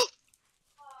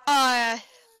I'm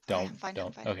fine.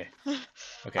 Okay.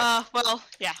 Okay. Well,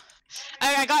 yeah.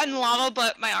 I got in lava,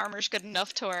 but my armor's good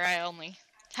enough to where I only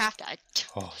half died.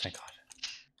 Oh, thank God.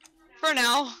 For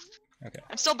now. Okay.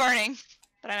 I'm still burning,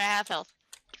 but I'm at half health.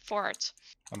 4 hearts.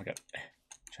 Oh my God.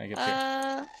 Trying to get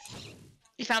up here.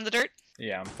 You found the dirt?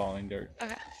 Yeah, I'm falling dirt.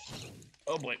 Okay.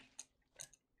 Oh boy.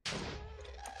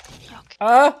 Okay.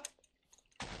 Ah!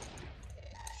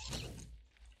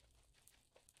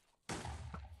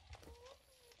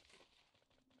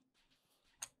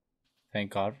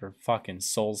 Thank God for fucking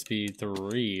Soul Speed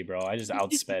 3, bro. I just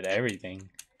outsped everything.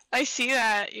 I see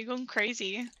that. You're going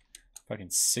crazy. Fucking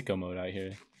sicko mode out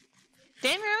here.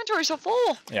 Damn, your inventory's so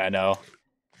full. Yeah, I know.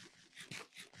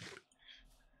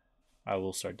 I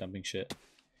will start dumping shit.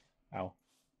 Ow.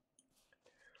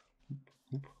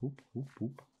 Oop, oop, oop,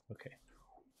 oop. Okay.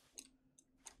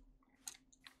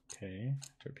 Okay.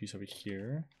 Dirt piece over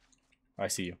here. Oh, I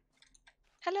see you.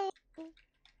 Hello.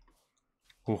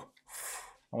 Ooh.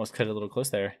 Almost cut it a little close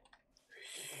there.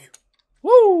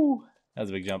 Woo! That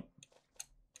was a big jump.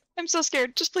 I'm so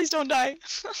scared. Just please don't die.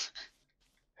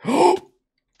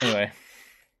 Anyway.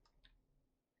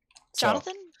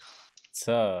 Jonathan? What's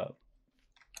up?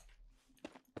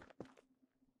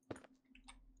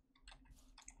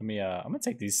 Let me I'm gonna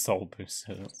take these soul boots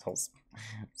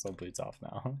soul boots off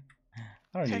now.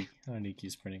 I don't need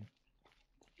keep sprinting.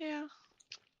 Yeah.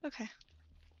 Okay.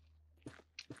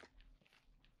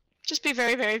 Just be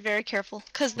very, very, very careful.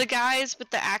 Because the guys with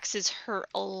the axes hurt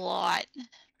a lot.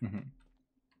 Mm-hmm.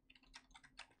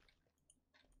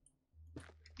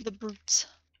 The brutes.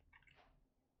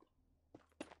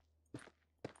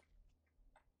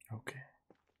 Okay.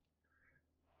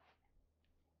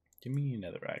 Give me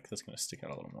another rack. That's gonna stick out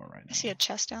a little more right now. I see a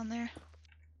chest down there.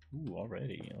 Ooh,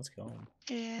 already. Let's go.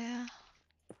 Yeah.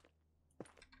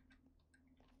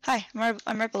 Hi,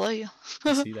 I'm right below you.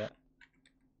 I see that.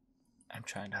 I'm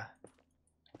trying to.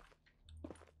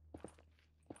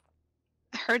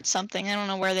 I heard something. I don't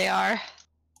know where they are.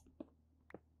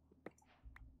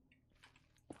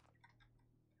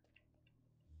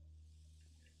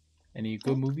 Any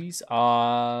good movies?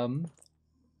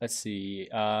 Let's see.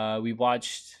 We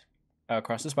watched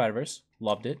Across the Spider-Verse.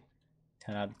 Loved it.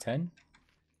 10 out of 10.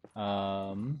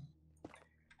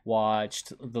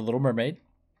 Watched The Little Mermaid.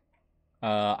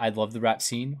 I love the rap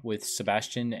scene with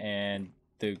Sebastian and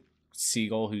the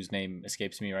seagull whose name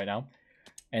escapes me right now.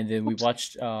 And then we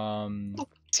watched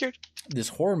Scared. this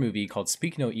horror movie called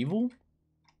Speak No Evil.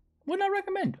 Would not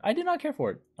recommend. I did not care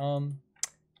for it.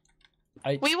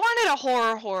 We wanted a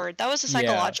horror. That was a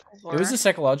psychological horror. It was a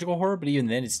psychological horror, but even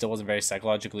then, it still wasn't very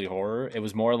psychologically horror. It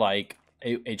was more like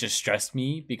it just stressed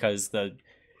me because the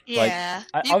yeah.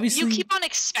 Like, you keep on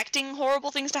expecting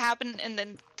horrible things to happen, and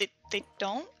then they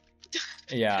don't.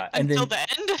 Yeah, until the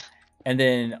end. And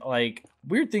then like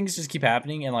weird things just keep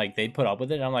happening, and like they put up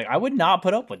with it. And I'm like, I would not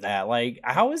put up with that. Like,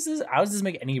 how does this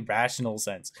make any rational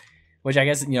sense? Which I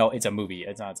guess it's a movie.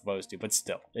 It's not supposed to, but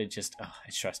still, it just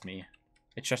it stressed me.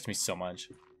 It stressed me so much.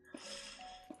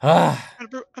 I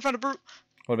found a brute.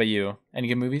 What about you? Any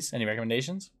good movies? Any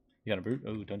recommendations? You got a brute?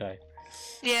 Oh, don't die.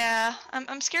 Yeah,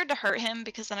 I'm scared to hurt him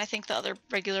because then I think the other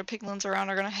regular piglins around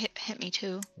are gonna hit me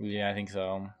too. Yeah, I think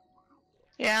so.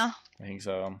 Yeah. I think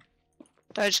so.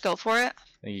 Do I just go for it?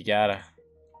 I think you gotta.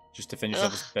 Just to finish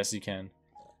up as best you can.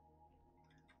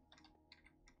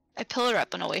 I pillar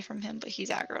up and away from him, but he's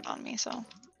aggroed on me, so.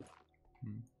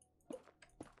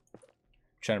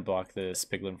 Trying to block this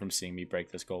piglin from seeing me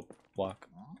break this gold block.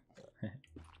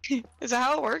 Is that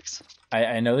how it works?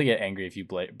 I know they get angry if you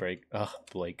break. Ugh,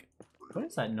 Blake. What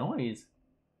is that noise?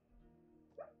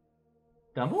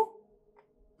 Dumble?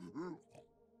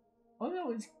 Oh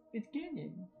no, it's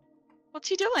Gannon. What's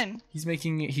he doing? He's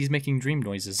making dream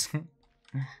noises.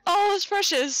 Oh, it's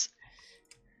precious.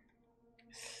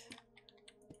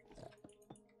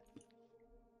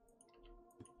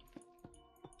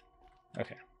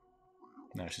 Okay.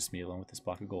 Now it's just me alone with this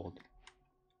block of gold.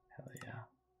 Hell yeah.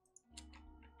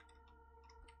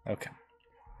 Okay.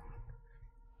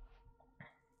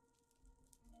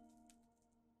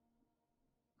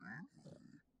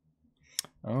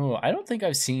 Oh, I don't think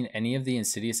I've seen any of the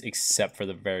Insidious except for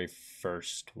the very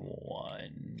first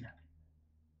one.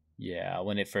 Yeah,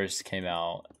 when it first came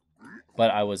out.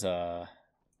 But I was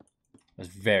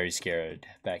very scared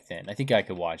back then. I think I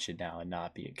could watch it now and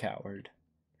not be a coward.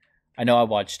 I know I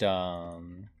watched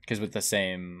because with the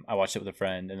same I watched it with a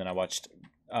friend, and then I watched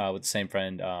with the same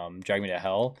friend Drag Me to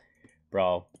Hell.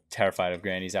 Bro, terrified of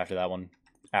grannies after that one.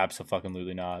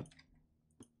 Absolutely not.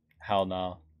 Hell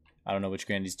no. I don't know which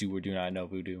grannies do or do not know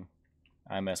voodoo.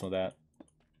 I'm messing with that.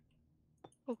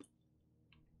 Oh.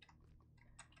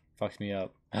 Fucks me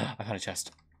up. I found a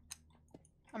chest.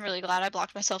 I'm really glad I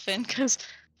blocked myself in because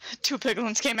 2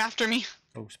 piglins came after me.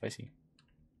 Oh, spicy.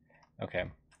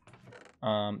 Okay.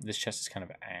 This chest is kind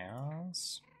of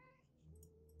ass.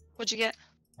 What'd you get?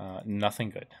 Nothing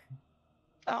good.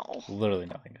 Oh. Literally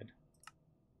nothing good.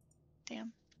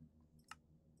 Damn.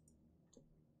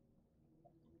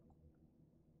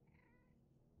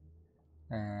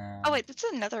 Oh wait, that's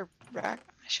another rack.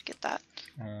 I should get that.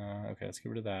 Okay, let's get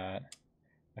rid of that.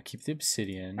 I'll keep the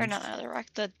obsidian. Or not another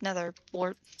rack, the nether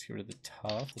wart. Let's get rid of the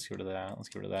tough. Let's get rid of that. Let's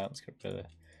get rid of that. Let's get rid of that.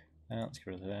 Let's get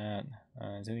rid of that.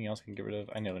 Is there anything else I can get rid of?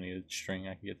 I know I need a string.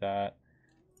 I can get that.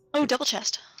 Oh, double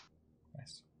chest.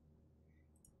 Nice.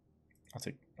 I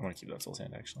want to keep that soul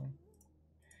sand actually.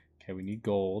 Okay, we need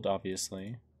gold,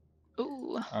 obviously.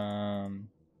 Ooh. I'm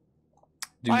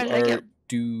Why did I get...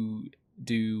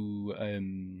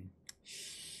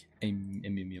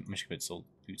 just gonna put soul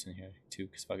boots in here too,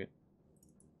 cause fuck it.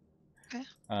 Okay.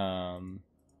 Trying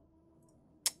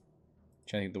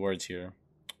to think of the words here.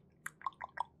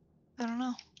 I don't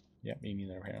know. Yeah, me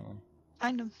neither apparently.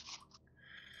 Find them.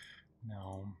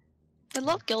 No. I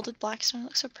love gilded blackstone. It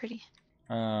looks so pretty.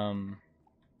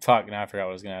 Fuck. Now I forgot what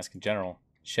I was gonna ask in general.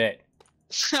 Shit.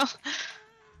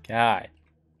 God.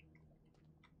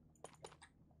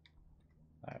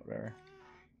 Alright, whatever.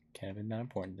 Kind of not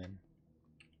important then.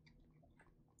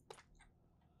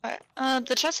 Alright,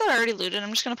 the chest that I already looted, I'm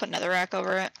just gonna put netherrack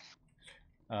over it.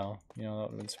 Oh, you know,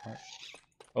 that would have been smart.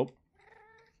 Oh.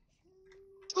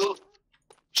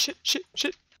 Shit.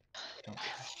 Don't.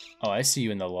 Oh, I see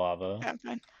you in the lava. Yeah, I'm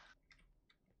fine.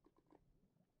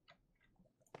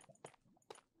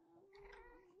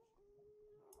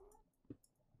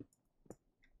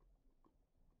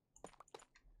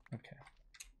 Okay.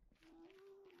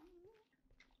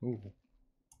 Ooh.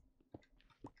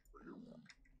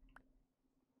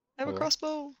 I have a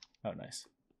crossbow. Oh, nice.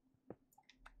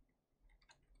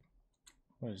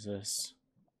 What is this?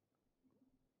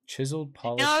 Chiseled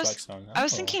polished blackstone. I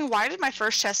was thinking, why did my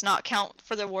first chest not count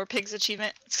for the War Pigs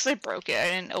achievement? It's because I broke it. I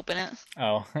didn't open it.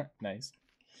 Oh, nice.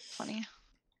 Funny.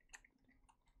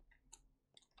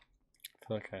 I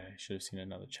feel like I should have seen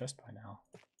another chest by now.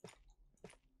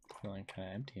 Feeling kind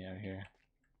of empty out here.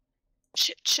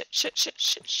 Shit.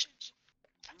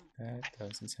 That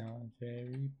doesn't sound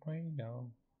very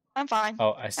bueno. I'm fine.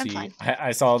 Oh, I see.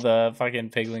 I saw the fucking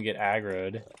piglin get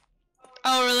aggroed.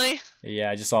 Oh, really?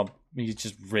 Yeah, I just saw him. He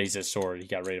just raised his sword. He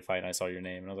got ready to fight, and I saw your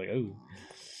name, and I was like, ooh.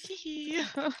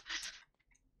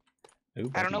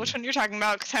 Ooh, I don't know which one you're talking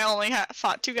about, because I only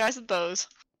fought 2 guys with bows.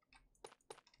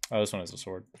 Oh, this one has a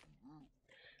sword.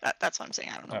 That's what I'm saying.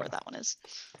 I don't know where that one is.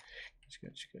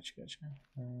 Gotcha.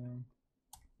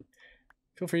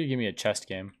 Feel free to give me a chest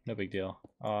game. No big deal.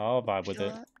 I'll vibe with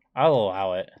it. I'll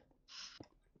allow it.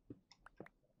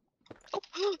 Oh,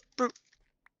 brute.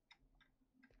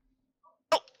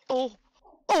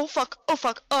 Oh, fuck.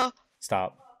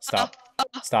 Stop. Stop.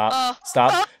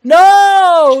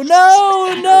 No!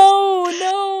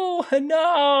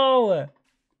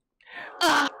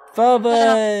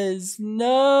 Bubba's!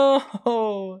 No!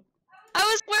 I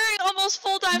was wearing almost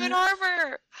full diamond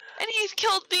armor, and he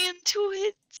killed me in 2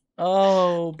 hits.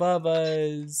 Oh,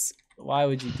 Bubba's. Why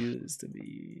would you do this to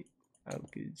me? How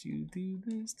could you do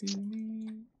this to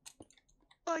me?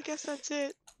 Well, I guess that's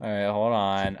it. Alright, hold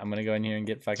on. I'm gonna go in here and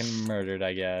get fucking murdered,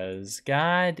 I guess.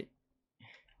 God.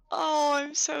 Oh,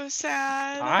 I'm so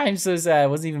sad. I'm so sad. It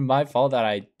wasn't even my fault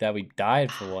that we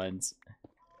died for once.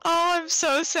 Oh, I'm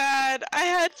so sad. I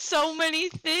had so many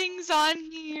things on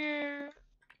here.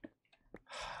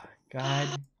 God.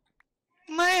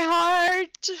 My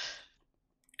heart.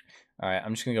 Alright,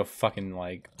 I'm just gonna go fucking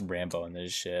like Rambo in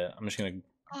this shit. I'm just gonna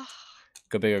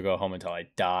go big or go home until I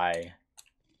die.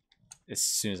 As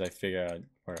soon as I figure out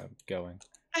where I'm going.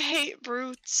 I hate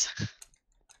brutes.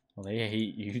 Well, they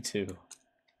hate you too.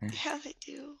 Yeah, they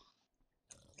do.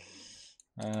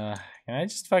 Can I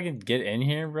just fucking get in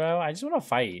here, bro? I just want to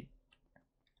fight.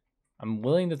 I'm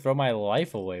willing to throw my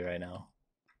life away right now.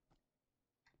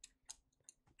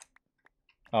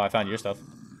 Oh, I found your stuff.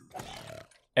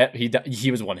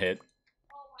 He was 1 hit.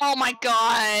 Oh my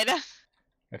god.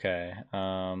 Okay.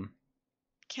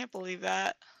 Can't believe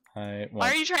that. Why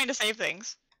are you trying to save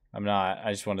things? I'm not.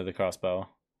 I just wanted the crossbow.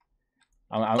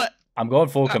 I'm going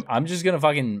full. I'm just gonna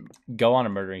fucking go on a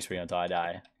murdering spree until I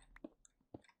die.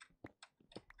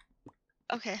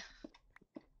 Okay.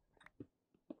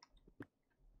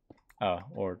 Oh,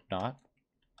 or not.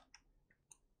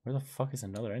 Where the fuck is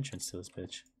another entrance to this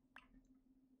bitch?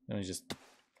 Let me just...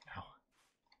 Ow.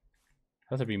 I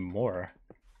thought there'd be more.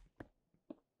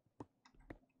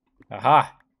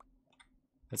 Aha!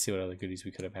 Let's see what other goodies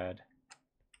we could have had.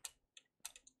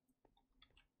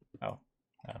 Oh.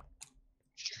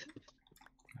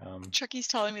 Chucky's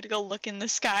telling me to go look in the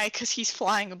sky because he's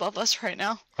flying above us right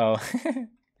now. Oh.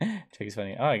 Chucky's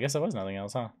funny. Oh, I guess there was nothing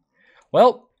else, huh?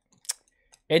 Well,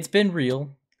 it's been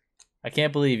real. I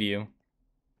can't believe you.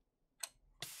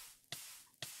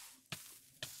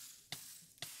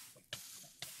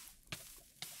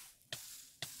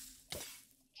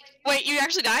 Wait, you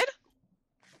actually died?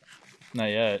 Not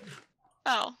yet.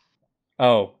 Oh.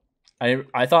 Oh.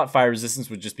 I thought fire resistance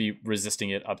would just be resisting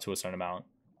it up to a certain amount.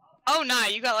 Oh, nah,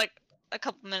 you got like a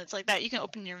couple minutes like that. You can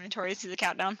open your inventory, see the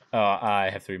countdown. Oh, I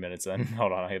have 3 minutes then.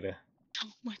 Hold on, I gotta...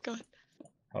 Oh my god.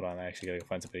 Hold on, I actually gotta go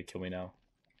find somebody to kill me now.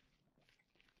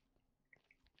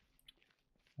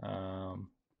 Or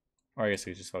I guess I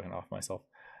could just fucking off myself.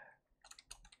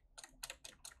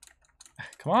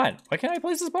 Come on, why can't I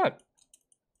place this bug?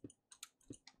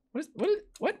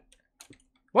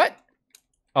 What?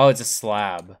 Oh, it's a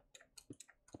slab.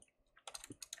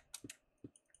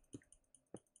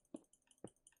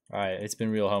 Alright, it's been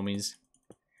real, homies.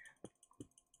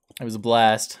 It was a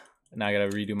blast. Now I gotta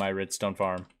redo my redstone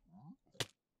farm.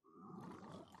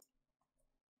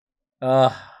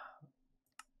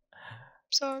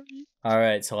 Sorry.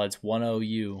 Alright, so that's 1-0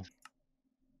 you.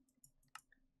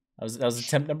 That was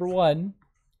attempt number 1.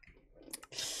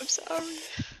 I'm sorry.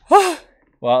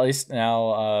 Well, at least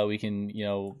now we can, you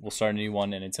know, we'll start a new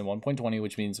one, and it's in 1.20,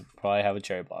 which means we'll probably have a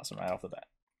cherry blossom right off the bat.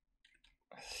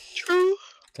 True.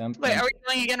 Temp, Wait, are we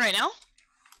going again right now?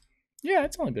 Yeah,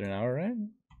 it's only been an hour, right?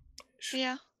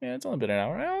 Yeah. Yeah, it's only been an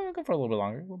hour. I'll go for a little bit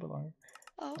longer.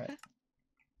 Oh, okay. Right.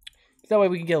 That way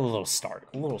we can get a little start.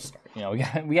 You know, we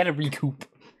gotta recoup.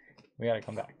 We gotta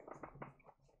come back.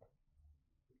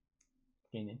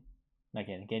 Not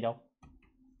Canyon. Gandalf.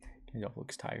 Gandalf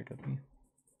looks tired of me.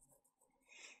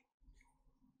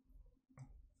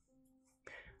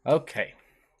 Okay.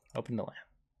 Open the land.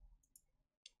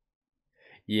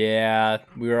 Yeah,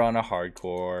 we were on a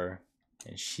hardcore,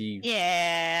 and she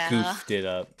goofed it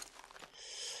up.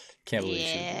 Can't believe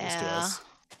she did this to us.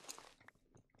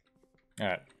 All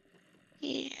right.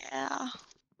 Yeah.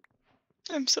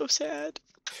 I'm so sad.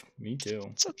 Me too.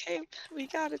 It's okay. We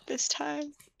got it this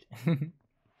time.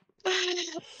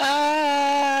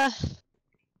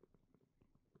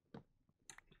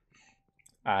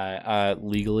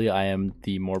 Legally, I am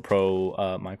the more pro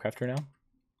Minecrafter now.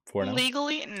 For now.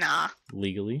 Legally, nah.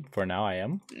 Legally, for now, I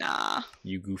am. Nah.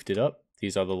 You goofed it up.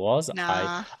 These are the laws.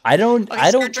 Nah. I don't. Okay, I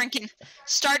don't. Start drinking.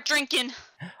 Start drinking.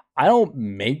 I don't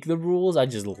make the rules. I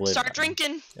just live. Start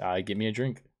drinking. Get me a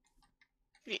drink.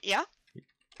 Yeah.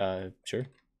 Sure.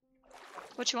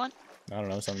 What you want? I don't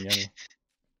know, something yummy.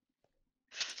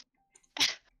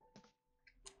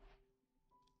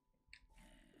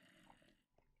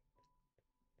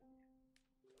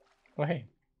 Oh hey.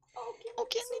 Oh,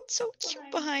 Ken, it's so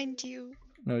cute behind you.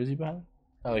 No, is he behind?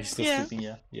 Oh, he's still sleeping.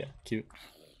 Yeah, yeah, cute.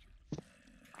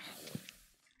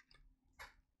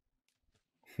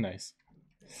 Nice.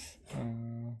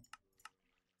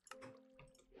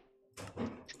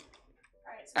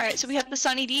 Alright, so we have the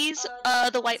Sunny D's,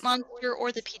 the White Monster,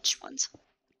 or the Peach ones.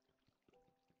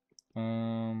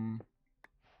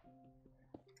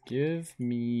 Give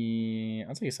me...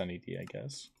 I'll take a Sunny D, I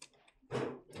guess.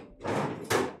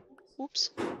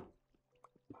 Oops.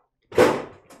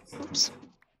 Oops.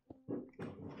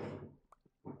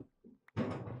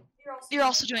 You're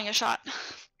also doing a shot.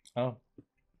 Oh.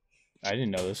 I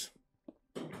didn't know this.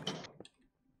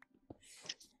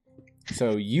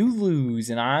 So you lose,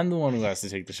 and I'm the one who has to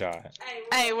take the shot.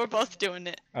 Hey, we're both doing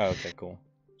it. Oh, okay, cool.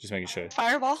 Just making sure.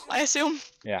 Fireball, I assume?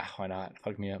 Yeah, why not?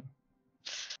 Fuck me up.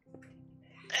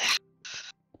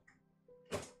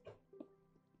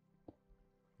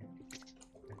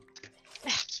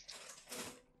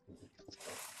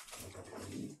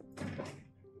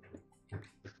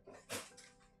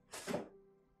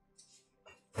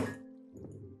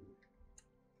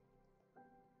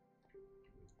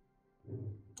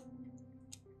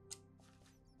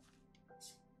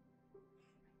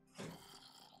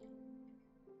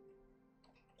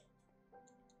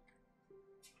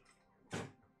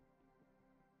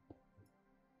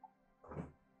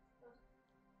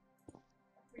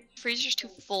 Freezer's too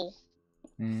full.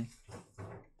 Mm.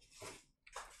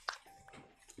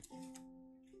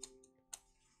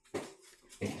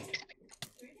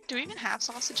 Do we even have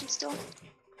sausages still?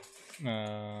 I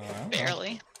don't know.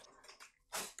 Barely.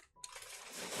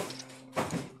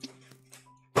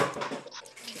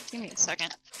 Give me a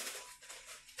second.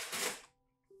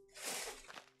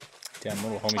 Damn,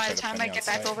 little homie By tried the to time find I me on get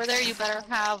back site. over there, you better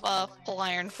have a full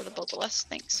iron for the both of us.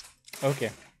 Thanks. Okay.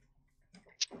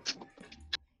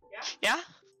 Yeah?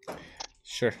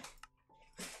 Sure.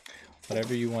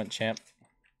 Whatever you want, champ.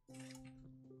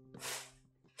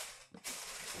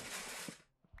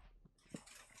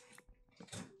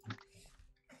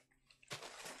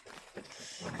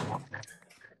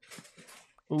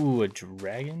 Ooh, a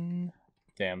dragon?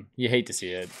 Damn, you hate to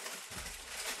see it.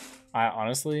 I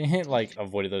honestly like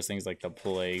avoided those things like the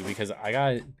plague because I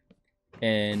got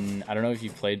in. I don't know if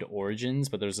you've played Origins,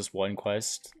 but there's this one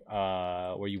quest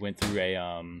where you went through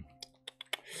a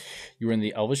you were in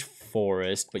the Elvish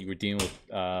Forest, but you were dealing with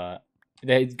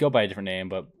they go by a different name,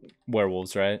 but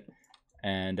werewolves, right?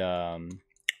 And I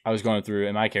was going through,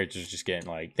 and my characters were just getting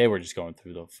like they were just going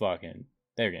through the fucking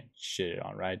they were getting shitted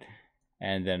on, right?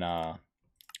 And then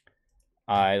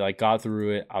I like got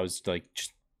through it. I was like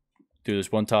just through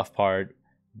this one tough part,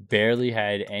 barely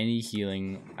had any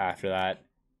healing after that,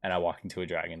 and I walked into a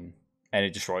dragon, and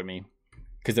it destroyed me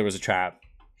because there was a trap,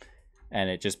 and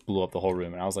it just blew up the whole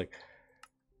room, and I was like,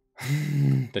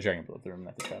 the dragon blew up the room,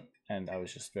 not the trap, and I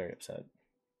was just very upset.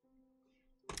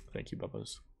 Thank you,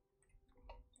 Bubbos.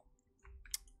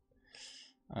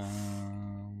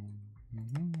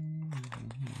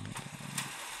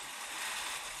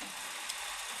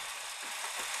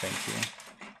 Thank you.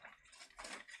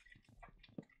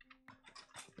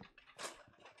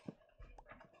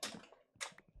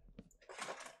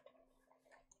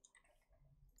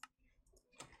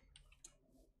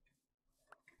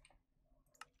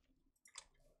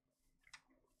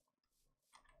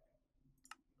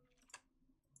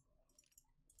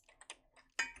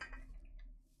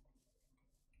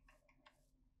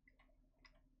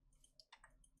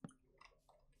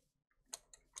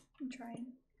 I'm trying.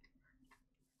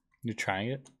 You're trying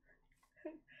it?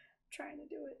 Trying to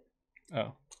do it.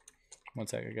 Oh. One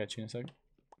sec, I got you in a sec.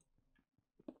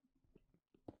 I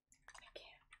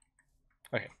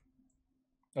can't. Okay.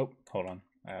 Oh, hold on.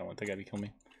 I don't want the guy to kill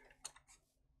me.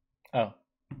 Oh.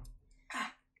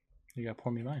 You gotta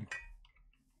pour me mine.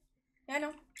 Yeah, I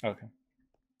know. Okay.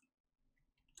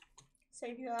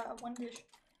 Save you one dish.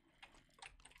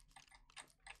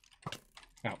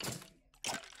 Oh.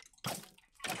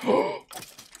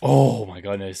 Oh my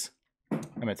goodness.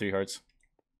 I'm at 3 hearts.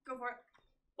 Go for it.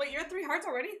 Wait, you're at 3 hearts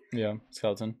already? Yeah,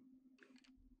 skeleton.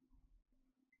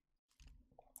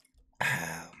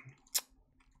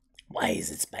 Why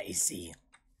is it spicy?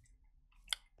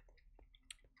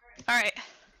 Alright.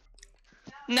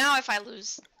 Now if I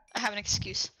lose, I have an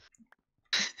excuse.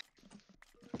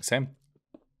 Same.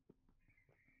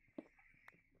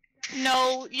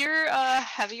 No, you're a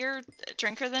heavier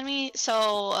drinker than me,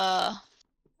 so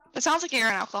it sounds like you're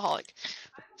an alcoholic.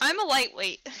 I'm a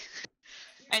lightweight,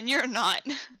 and you're not.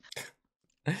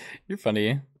 You're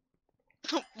funny.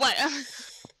 What?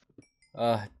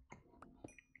 I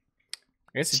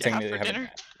guess it's Did you have technically for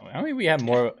dinner? I mean, we have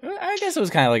more. I guess it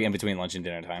was kind of like in between lunch and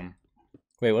dinner time.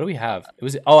 Wait, what do we have? It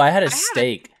was. Oh, I had a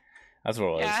steak. That's what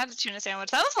it was. Yeah, I had a tuna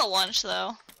sandwich. That was a lunch,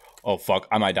 though. Oh fuck!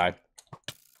 I might die.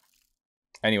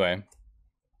 Anyway.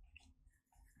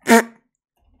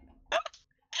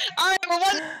 Alright, we're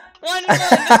one.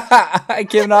 I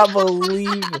cannot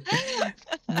believe it.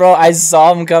 Bro, I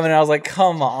saw him coming and I was like,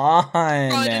 come on.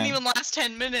 Bro, it didn't even last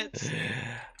 10 minutes.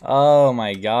 Oh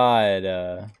my god.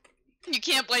 You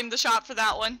can't blame the shot for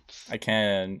that one. I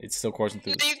can. It's still coursing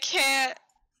through. You can't.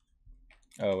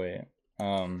 Oh wait.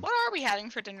 What are we having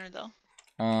for dinner, though?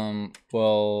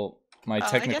 Well, my I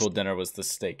technical guess... dinner was the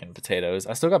steak and potatoes.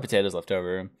 I still got potatoes left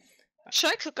over.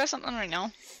 Should I cook us something right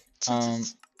now?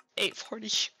 Since it's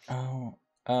 8:40. Oh.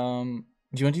 Do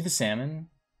you want to do the salmon?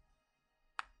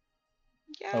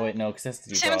 Yeah. Oh wait, no, because that's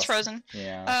to Salmon's defrost. frozen.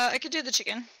 Yeah. I could do the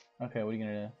chicken. Okay, what are you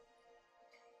gonna do?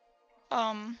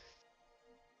 I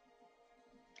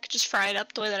could just fry it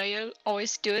up the way that I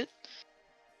always do it.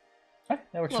 Okay,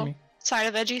 that works for me. Side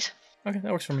of veggies. Okay,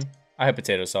 that works for me. I have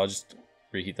potatoes, so I'll just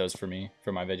reheat those for me,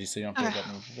 for my veggies, so you don't have to worry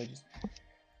about my veggies.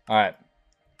 Alright.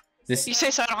 This. You say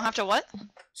so I don't have to what?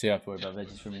 So you don't have to worry about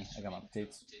veggies for me. I got my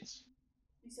potatoes.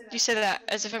 You say that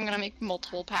as if I'm gonna make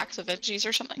multiple packs of veggies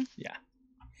or something. Yeah.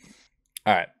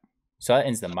 Alright. So that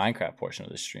ends the Minecraft portion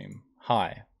of the stream.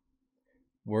 Hi.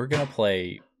 We're gonna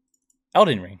play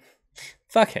Elden Ring.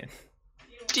 Fuck it.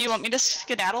 Do you want me to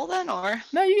skedaddle then, or?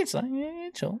 No, you can still, yeah,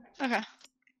 chill. Okay.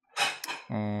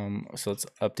 So let's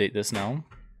update this now.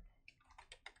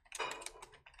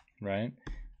 Right?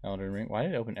 Elden Ring. Why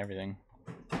did it open everything?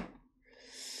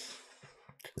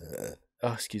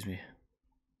 Oh, excuse me.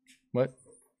 What?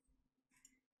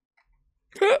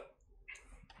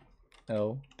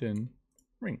 Elden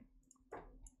Ring.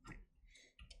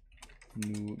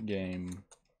 New game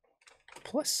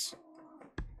plus.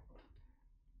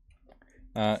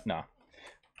 Nah.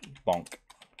 Bonk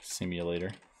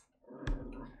simulator.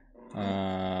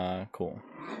 Cool.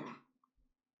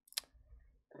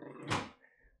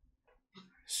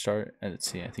 Start. Let's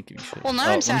see. I think we should. Well, now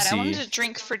I'm sad. I wanted see. to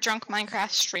drink for drunk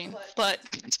Minecraft stream, but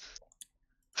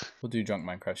We'll do drunk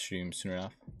Minecraft stream soon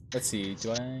enough. Let's see.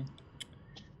 Do I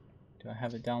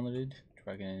have it downloaded?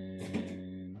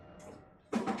 Dragon.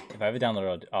 If I have it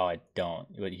downloaded, oh, I don't.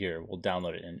 But here, we'll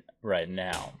download it right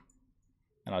now,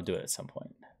 and I'll do it at some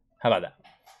point. How about that?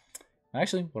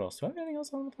 Actually, what else? Do I have anything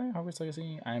else on the play? Hogwarts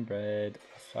Legacy, Iron Bread,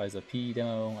 Size of P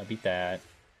demo. I beat that.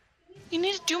 you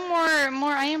need to do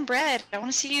more Iron Bread. I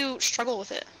want to see you struggle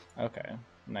with it. Okay,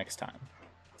 next time.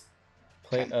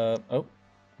 Play it up. Oh.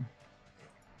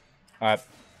 Alright,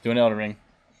 doing Elden Ring.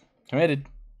 Committed.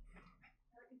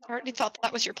 I already thought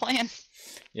that was your plan.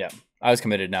 Yeah, I was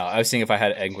committed now. I was seeing if I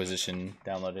had Inquisition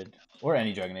downloaded. Or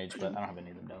any Dragon Age, but I don't have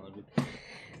any of them downloaded.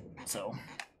 So.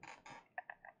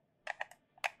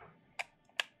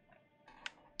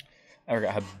 I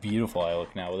forgot how beautiful I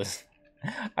look now with this.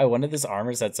 I wanted this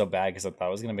armor set so bad because I thought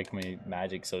it was going to make my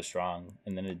magic so strong.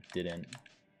 And then it didn't.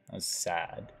 I was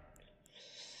sad.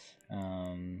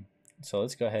 So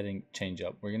let's go ahead and change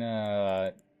up. We're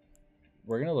gonna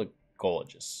look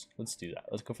gorgeous. Let's do that.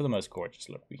 Let's go for the most gorgeous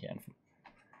look we can.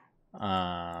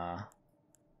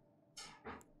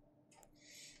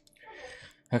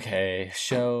 Okay,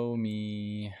 show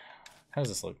me. How does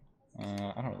this look?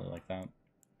 I don't really like that.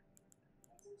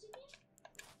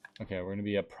 Okay, we're gonna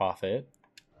be a prophet.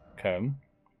 Okay.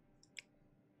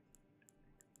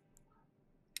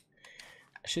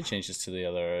 I should change this to the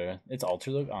other. Its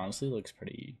altar look honestly looks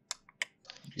pretty.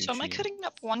 So am I cutting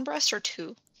up one breast or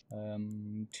two?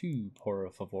 Two por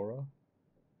favor.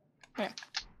 Okay.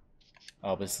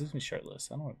 Oh, but this leaves me shirtless.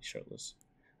 I don't want to be shirtless.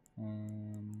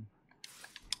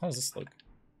 How does this look?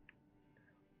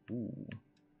 Ooh,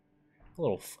 a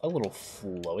little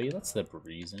flowy. That's the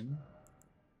reason.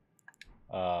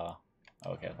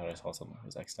 Okay, I thought I saw something that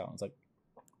was X'd out. I was like,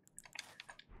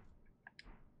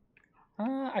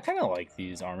 I kind of like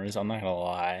these armors. I'm not gonna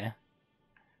lie,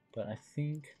 but I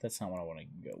think that's not what I want to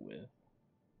go with.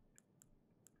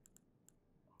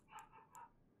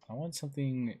 I want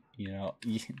something, you know.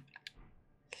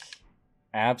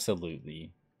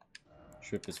 Absolutely.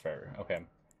 Trip is forever. Okay.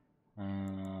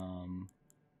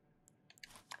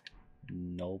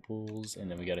 Nobles,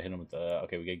 and then we gotta hit them with the.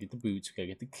 Okay, we gotta get the boots. We gotta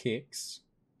get the kicks.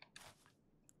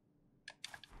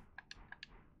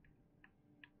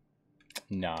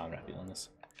 Nah, I'm not feeling this.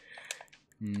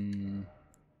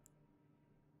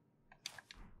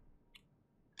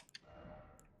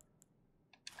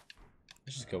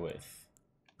 Let's just go with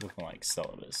looking like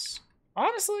Celadus.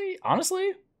 Honestly,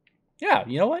 yeah.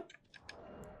 You know what?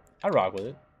 I rock with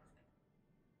it.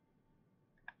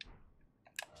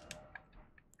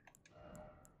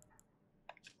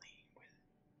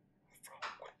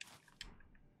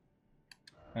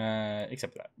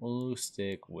 Except for that, we'll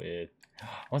stick with. I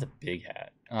want a big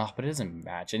hat. Oh, but it doesn't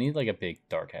match. I need like a big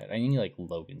dark hat. I need like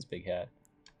Logan's big hat.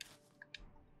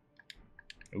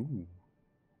 Ooh,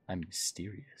 I'm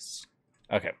mysterious.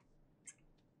 Okay.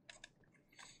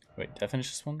 Wait, did I finish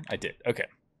this one? I did. Okay.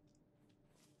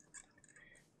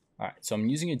 Alright, so I'm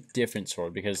using a different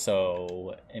sword because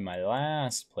so in my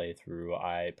last playthrough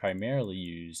I primarily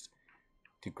used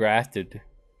the grafted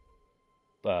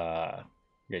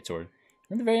great sword.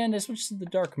 And at the very end I switched to the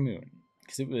Dark Moon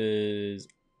because it was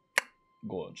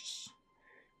gorgeous.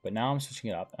 But now I'm switching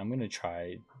it up. I'm gonna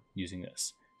try using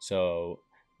this. So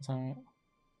oh,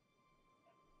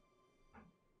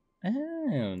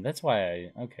 that's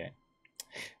why okay.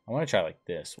 I want to try like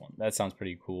this one. That sounds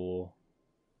pretty cool.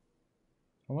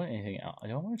 I want anything else. I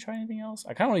don't want to try anything else.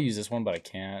 I kind of want to use this one, but I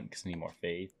can't because I need more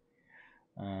faith.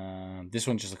 This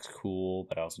one just looks cool,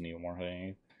 but I also need more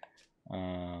faith.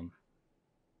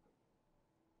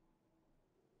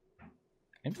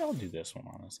 Maybe I'll do this one,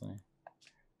 honestly.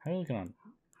 How are you looking on?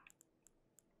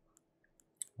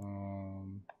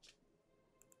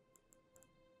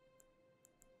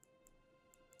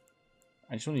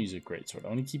 I just want to use a great sword. I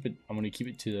want to keep it. I'm going to keep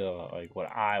it to the like what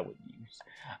I would use.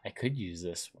 I could use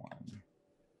this one.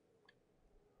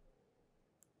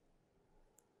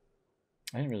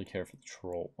 I didn't really care for the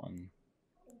troll one.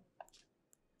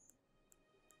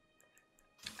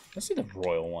 Let's do the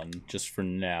royal one just for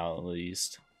now, at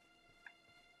least.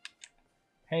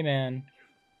 Hey, man.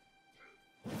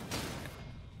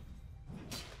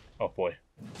 Oh boy.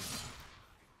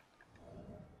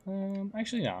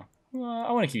 Actually, no.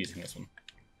 I want to keep using this one.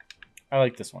 I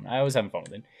like this one. I always have fun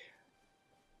with it.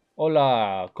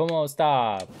 Hola, ¿cómo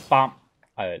está? Bam.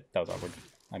 That was awkward.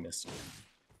 I missed.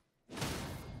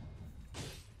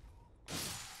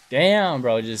 Damn,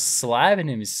 bro, just slapping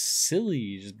him is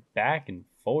silly. Just back and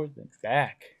forth and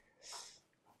back.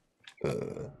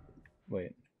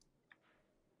 Wait.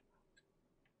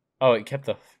 Oh, it kept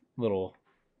the little.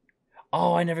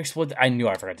 Oh, I never exploded. I knew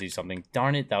I forgot to do something.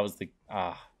 Darn it, that was the.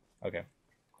 Okay.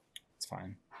 It's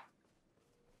fine.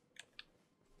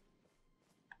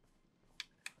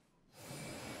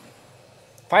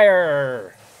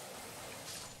 Fire!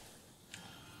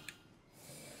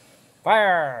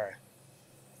 Fire!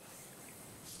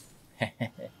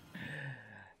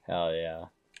 Hell yeah.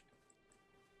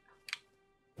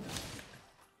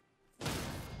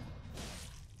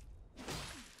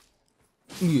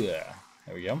 Yeah.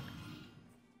 There we go.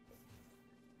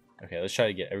 Okay, let's try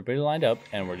to get everybody lined up,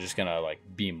 and we're just gonna like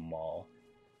beam them all.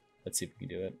 Let's see if we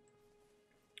can do it.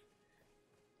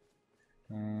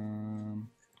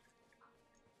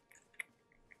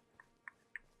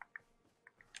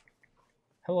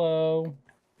 Hello.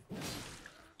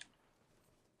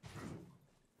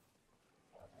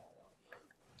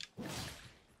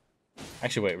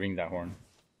 Actually, wait, ring that horn.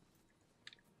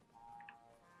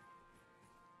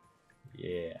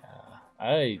 Yeah.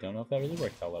 I don't know if that really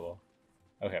worked that level.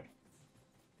 Okay.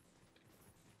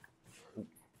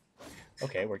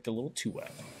 Okay, worked a little too well.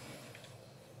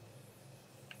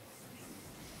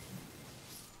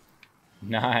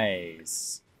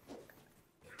 Nice.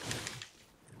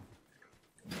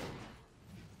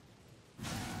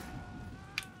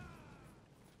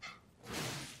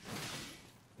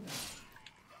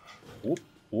 Whoop,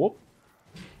 whoop.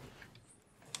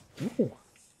 Ooh.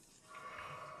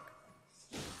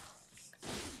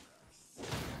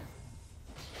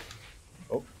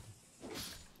 Oh.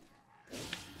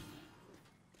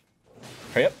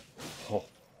 Hurry up. Oh.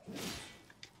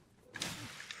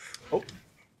 Oh.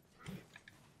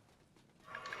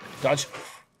 Dodge.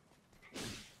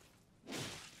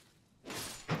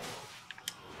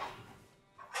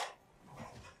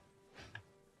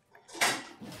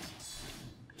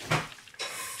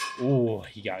 Ooh,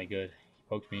 he got me good. He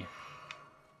poked me.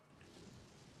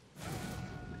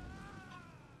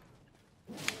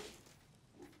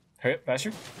 Hurry up,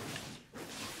 faster.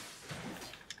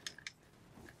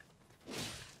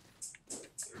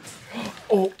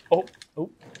 Oh, oh,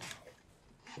 oh.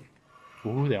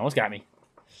 Ooh, they almost got me.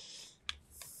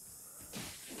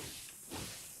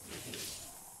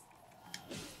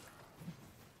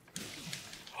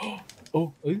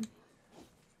 Oh, ooh.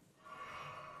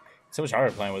 So much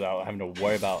harder playing without having to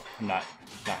worry about not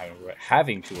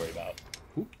having to worry about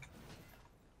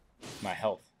my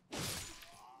health.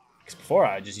 Because before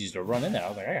I just used to run in there. I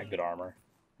was like, I got good armor.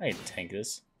 I can tank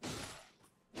this.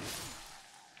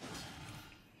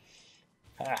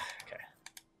 Okay.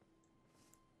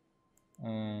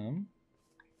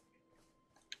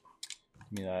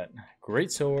 Give me that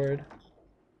great sword.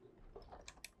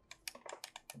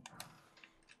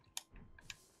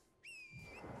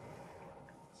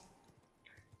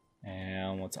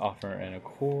 And let's offer an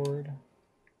accord.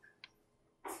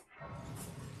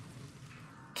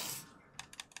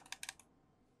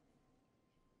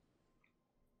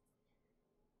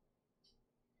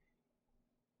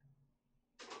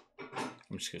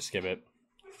 I'm just gonna skip it.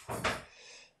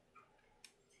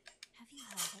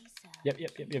 Yep.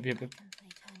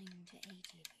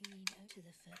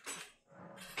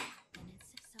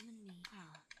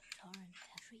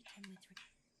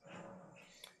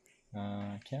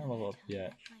 Can't level up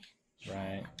yet.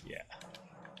 Right? Yeah.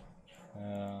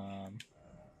 I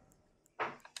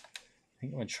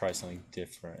think I'm gonna try something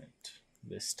different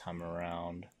this time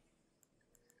around.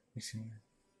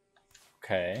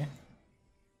 Okay.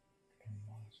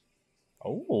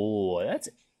 Oh, that's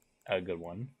a good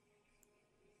one.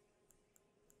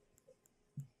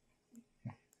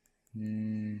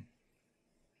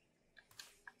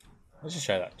 Let's just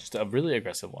try that. Just a really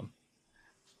aggressive one.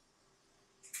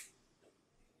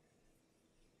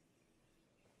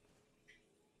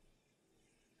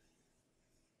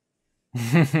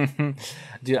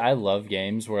 Dude, I love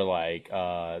games where like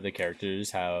the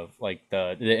characters have like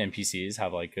the NPCs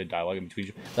have like good dialogue in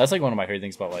between. That's like one of my favorite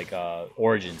things about like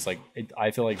Origins. Like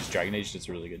I feel like just Dragon Age does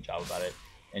a really good job about it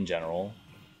in general.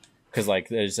 Because like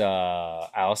there's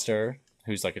Alistair,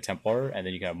 who's like a Templar, and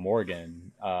then you can have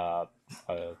Morgan, a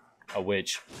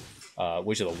witch,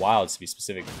 Witch of the Wilds to be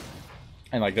specific.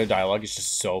 And like their dialogue is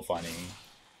just so funny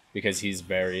because he's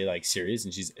very like serious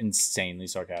and she's insanely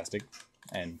sarcastic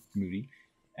and moody,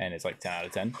 and it's like 10 out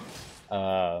of 10.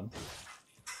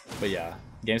 But yeah,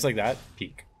 games like that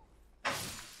peak.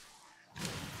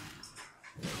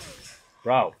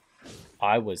 Bro,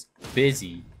 I was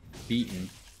busy beating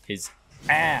his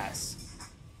ass.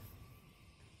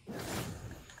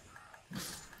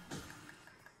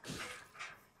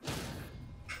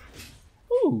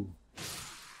 Ooh.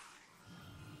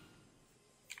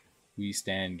 We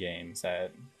stand games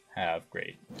that have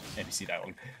great NPC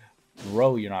dialogue.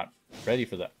 Bro, you're not ready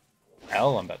for the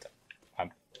L. I'm out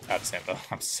of stamina.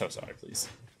 I'm so sorry, please.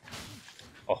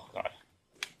 Oh god.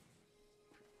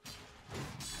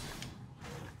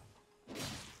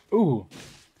 Ooh.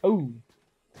 Ooh.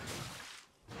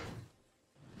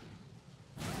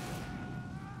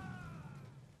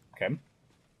 Okay.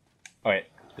 Oh wait,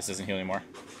 this doesn't heal anymore.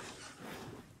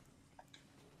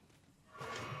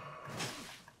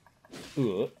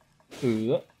 Ooh.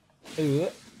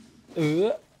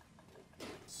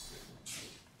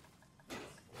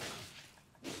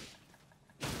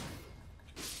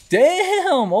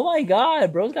 Damn! Oh my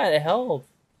god, bro's got health.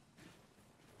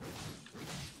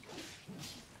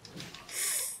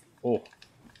 Oh.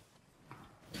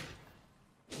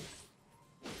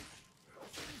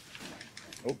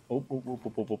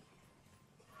 Oh.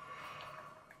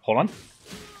 Hold on.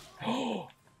 Oh.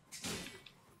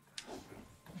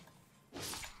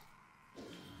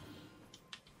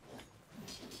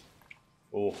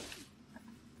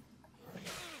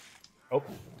 Oh,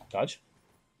 dodge.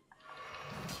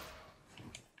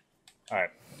 Alright.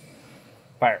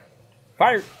 Fire.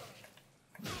 Fire!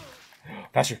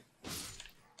 Faster.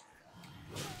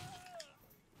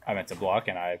 I meant to block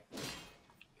and I...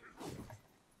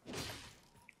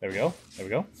 There we go. There we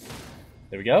go.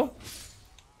 There we go.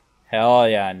 Hell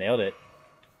yeah, I nailed it.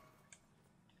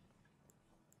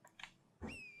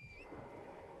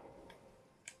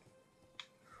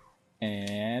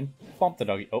 And bump the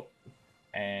doggy. Oh.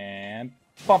 And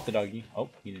bump the doggy. Oh,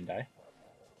 he didn't die.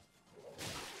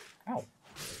 Ow.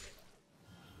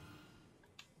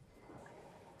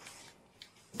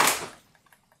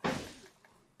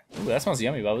 Ooh, that smells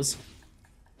yummy, Bubba's.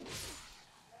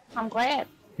 I'm glad.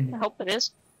 I hope it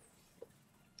is.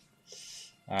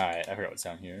 Alright, I forgot what's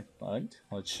down here, but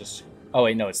let's just... Oh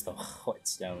wait, no, it's the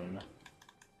whetstone.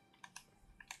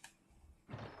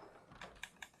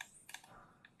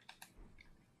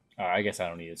 I guess I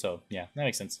don't need it, so yeah, that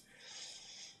makes sense.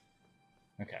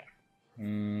 Okay.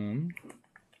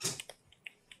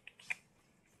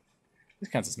 This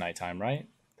counts as nighttime, right?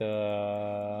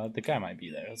 The guy might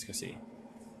be there. Let's go see.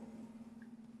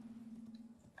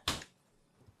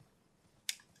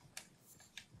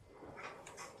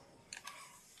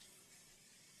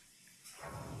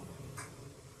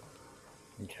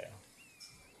 Okay.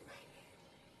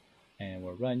 And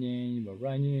we're running,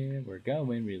 we're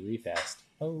going really fast.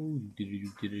 Oh,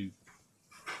 do-do-do-do-do.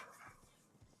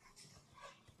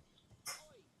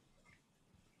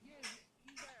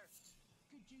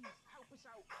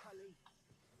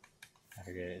 I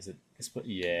forget, is it,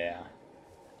 yeah.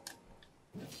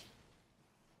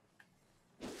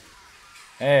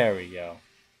 There we go.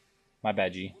 My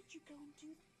bad, G.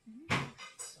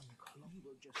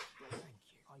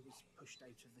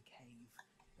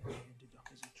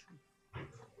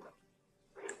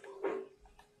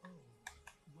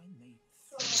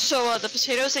 So the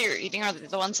potatoes that you're eating are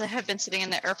the ones that have been sitting in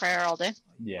the air fryer all day?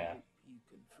 Yeah.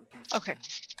 Okay.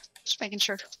 Just making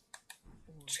sure.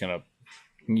 Just gonna...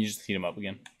 Can you just heat them up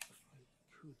again?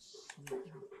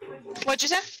 What'd you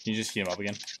say? Can you just heat them up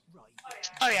again?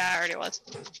 Oh yeah, I already was.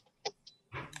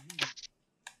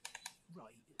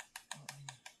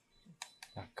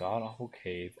 A god-awful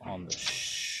cave on the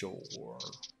shore.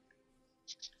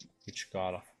 Which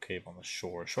god-awful cave on the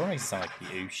shore? Shore makes it sound like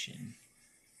the ocean.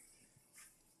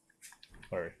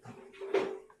 Or...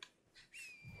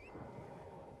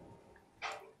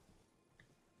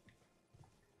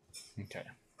 Okay.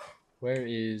 Where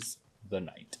is the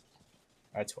knight?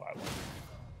 That's what I want.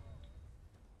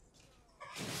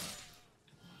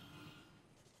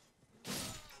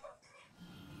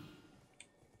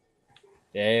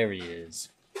 There he is.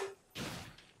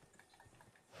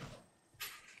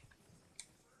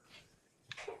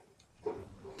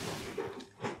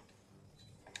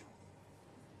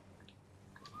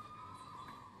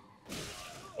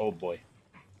 Oh boy.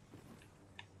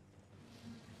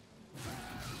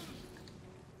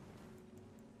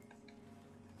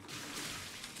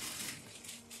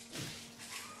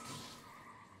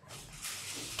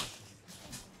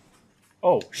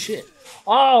 Oh shit.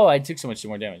 Oh, I took so much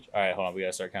more damage. Alright, hold on, we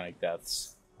gotta start counting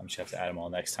deaths. I'm just gonna have to add them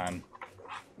all next time.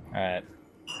 Alright.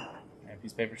 I have a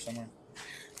piece of paper somewhere.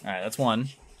 Alright, that's one.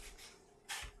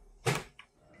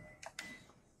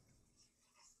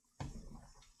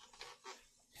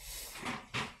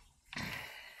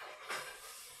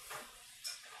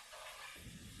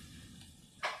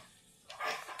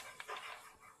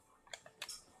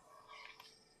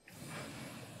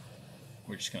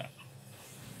 We're just gonna.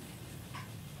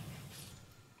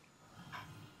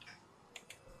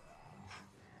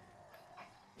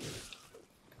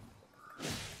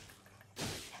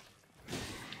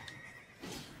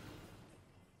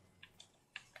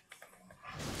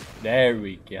 There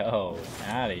we go.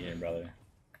 Out of here, brother.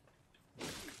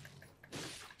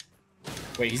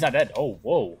 Wait, he's not dead. Oh,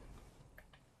 whoa.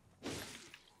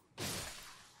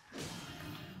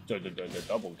 The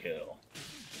double kill.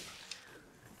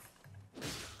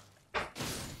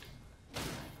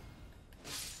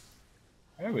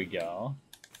 There we go.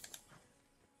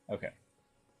 Okay.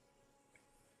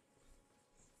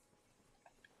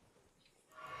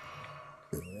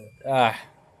 How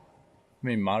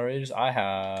many moderators? I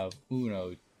have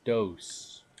uno,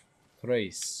 dos,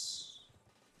 tres,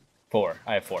 four.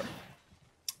 I have four.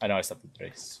 I know I stopped at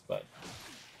tres, but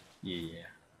yeah.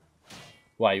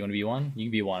 Why, you want to be one? You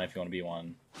can be one if you want to be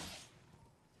one.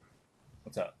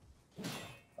 What's up?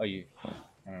 Oh, you.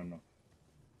 I don't know.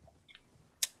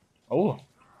 Oh,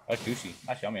 that's juicy.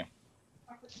 That's yummy.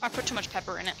 I put too much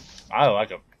pepper in it. I like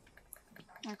it.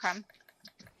 Okay.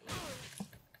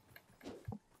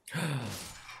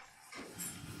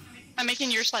 I'm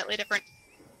making yours slightly different.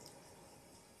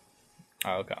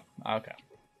 Oh, okay. Okay.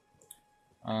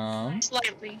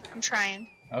 Slightly. I'm trying.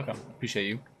 Okay. Appreciate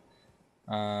you.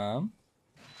 I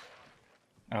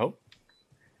hope.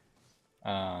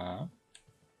 Oh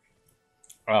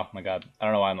my god. I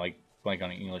don't know why I'm like blank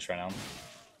on English right now.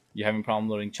 You having a problem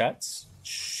loading chats?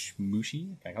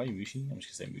 Mushi? Can I call you Mushi? I'm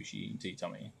just gonna say Mushi until you tell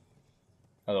me.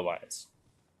 Otherwise.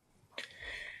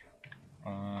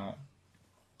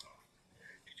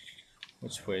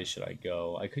 Which way should I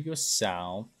go? I could go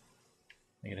south.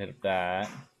 I could hit up that.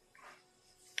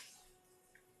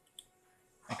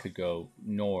 I could go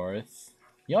north.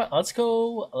 You know what? Let's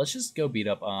go. Let's just go beat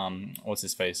up. What's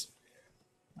his face?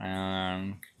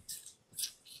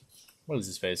 What is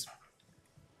his face?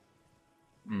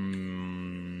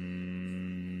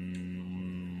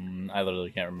 I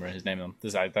literally can't remember his name though.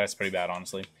 That's pretty bad,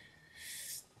 honestly.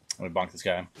 I'm gonna bonk this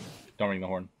guy. Don't ring the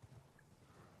horn.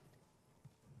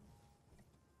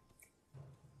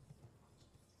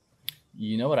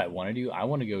 You know what I want to do? I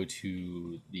want to go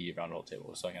to the round roll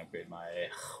table so I can upgrade my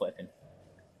weapon.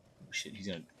 Oh, shit, he's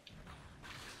gonna.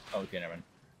 Oh, okay, never mind.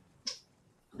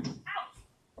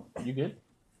 Ow! You good?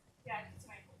 Yeah, it's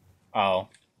my fault. Oh,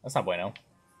 that's not bueno.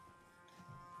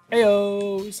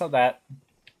 Heyo, saw that.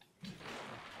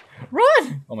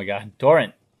 Run! Oh my god,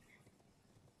 Torrent.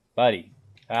 Buddy.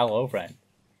 Hello, friend.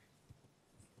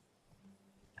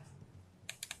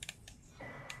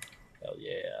 Hell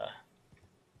yeah.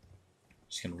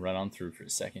 Just gonna run on through for a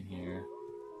second here.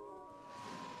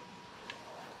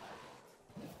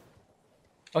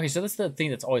 Okay, so that's the thing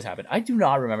that's always happened. I do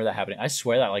not remember that happening. I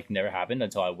swear that like never happened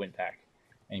until I went back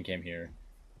and came here.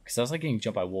 Because I was like getting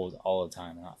jumped by wolves all the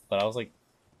time. But I was like,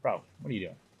 bro, what are you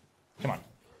doing? Come on.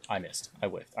 I missed. I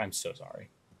whiffed. I'm so sorry.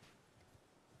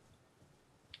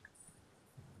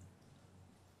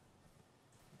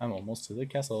 I'm almost to the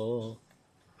castle.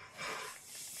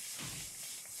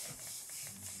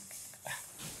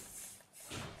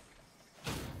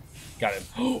 Got him.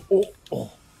 Oh,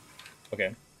 oh.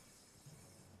 Okay.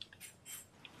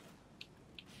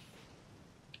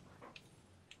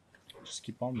 Just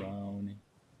keep on rounding.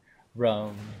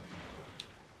 Round.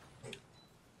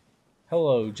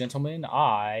 Hello, gentlemen.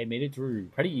 I made it through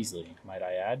pretty easily, might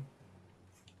I add.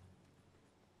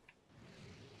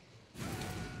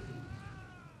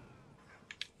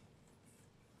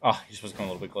 Oh, you're supposed to come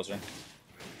a little bit closer.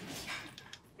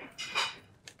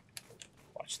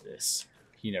 Watch this.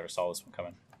 He never saw this one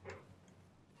coming.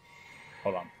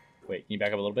 Hold on. Wait, can you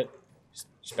back up a little bit?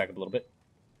 Just back up a little bit.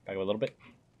 Back up a little bit.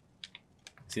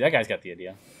 See, that guy's got the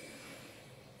idea.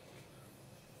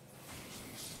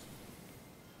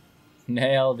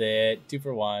 Nailed it. 2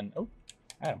 for 1. Oh,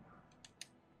 Adam.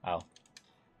 Oh.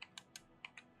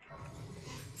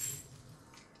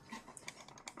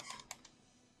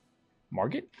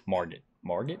 Margit? Margit.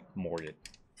 Margit? Margit.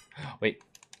 Wait.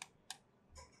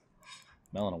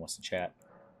 Melina wants to chat.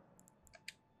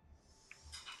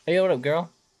 Hey, what up,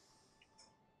 girl?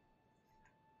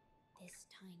 This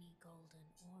tiny golden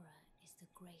aura is the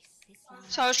grace this land.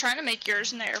 So I was trying to make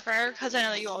yours in the air fryer because I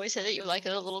know that you always say that you like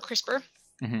it a little crisper.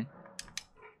 Mm-hmm.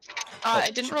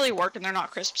 It didn't really work and they're not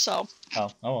crisp, so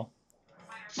Oh well.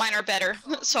 mine are better.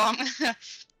 So I'm gonna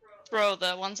throw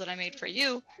the ones that I made for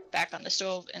you back on the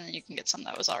stove, and then you can get some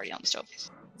that was already on the stove.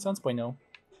 Sounds bueno.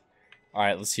 All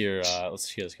right, let's hear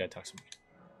this guy talk some.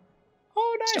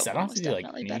 Oh, nice! Stove I don't one have was to do like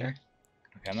definitely me. better.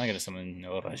 Okay, I'm not gonna summon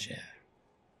no Raja.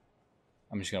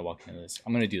 I'm just gonna walk into this.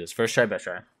 I'm gonna do this first try, best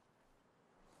try.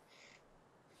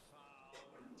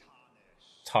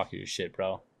 Talk your shit,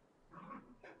 bro.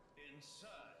 In search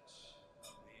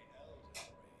of the Elden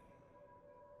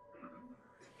Ring.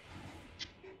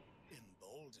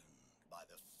 Emboldened by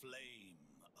the flame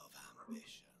of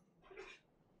ambition.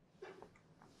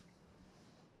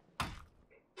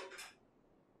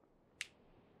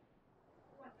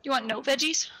 You want no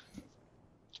veggies?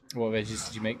 What veggies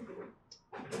did you make?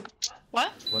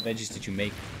 What? What veggies did you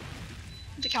make?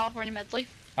 The California medley.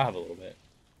 I have a little bit.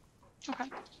 Okay.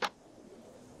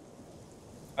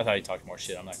 I thought you talked more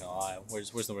shit. I'm not gonna lie. Where's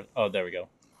the? Oh, there we go.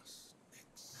 Must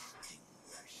extinguish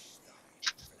thy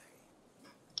flame.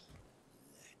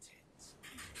 Let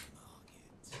it market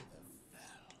the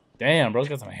fell. Damn, bro's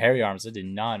got some hairy arms. I did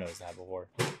not notice that before.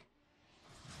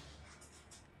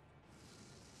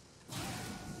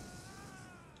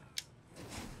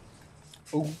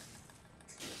 Ooh.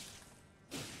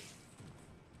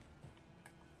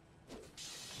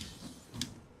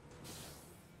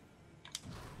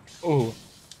 Ooh.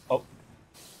 Oh.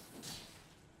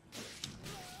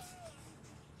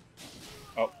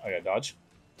 Oh, I gotta dodge.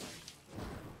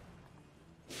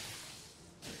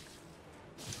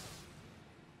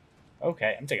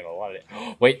 Okay, I'm taking a lot of it.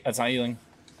 Wait, that's not healing.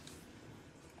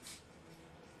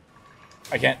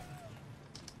 I can't.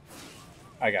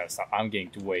 I gotta stop. I'm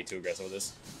getting way too aggressive with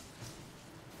this.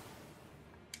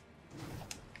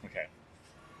 Okay.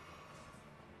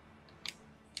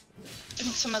 I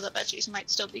think some of the veggies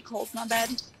might still be cold, not bad.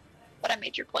 But I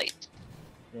made your plate.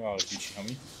 Oh, did you show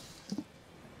me?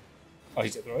 Oh,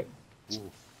 he's at the right?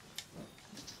 Ooh.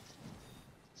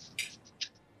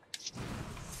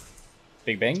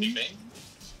 Big Bang? Big Bang?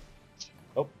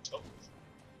 Oh.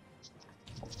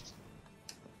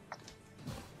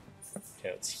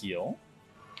 Okay, let's heal.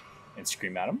 And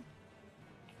scream at him.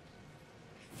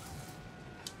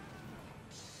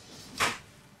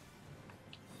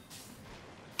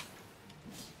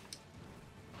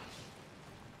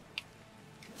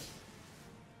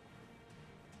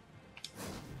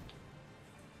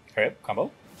 Hurry up,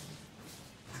 combo.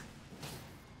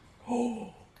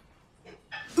 Oh.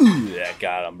 Ooh, that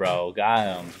got him, bro.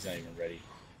 Got him. He's not even ready.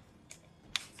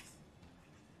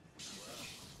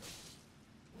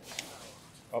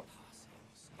 Oh.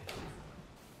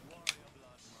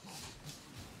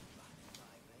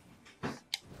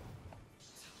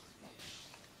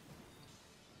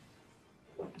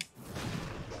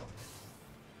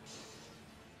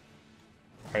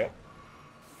 Hurry up.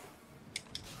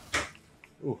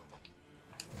 Ooh.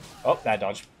 Oh, that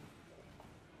dodge.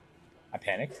 I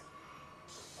panicked.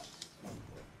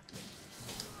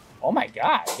 Oh my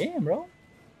god, damn, bro.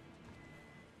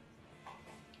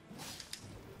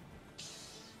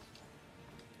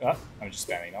 Oh, I'm just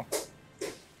spamming now.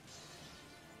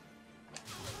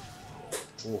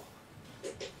 Ooh.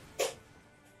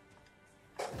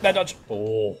 That dodge.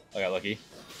 Oh, I got lucky.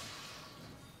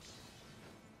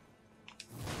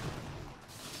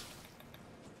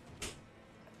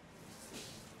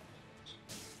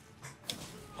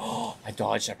 Oh, I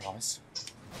dodged, I promise.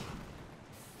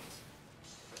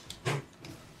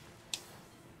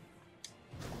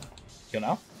 Heal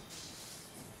now?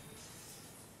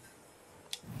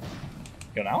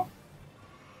 Heal now?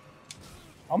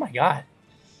 Oh my god.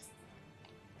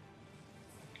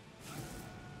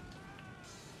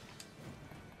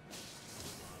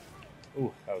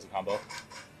 Ooh, that was a combo.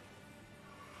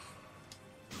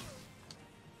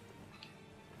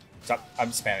 Stop.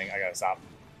 I'm spamming. I gotta stop.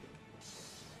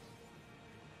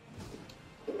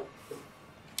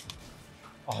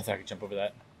 Oh, I thought I could jump over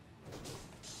that.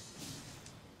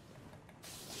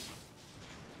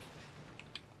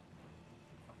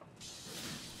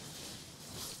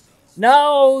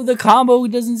 No, the combo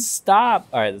doesn't stop.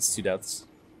 All right, that's 2 deaths.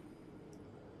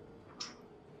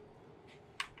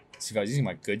 See, if I was using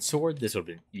my good sword, this would have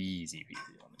been easy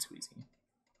peasy on the squeezy.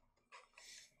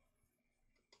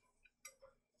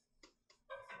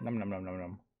 Num num num num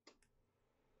num.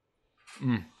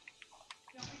 Mm.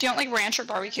 Do you want like ranch or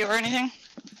barbecue or anything?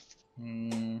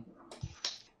 Mm.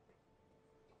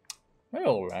 Maybe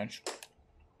a little ranch.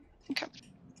 Okay.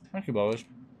 Thank you, boys.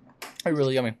 They're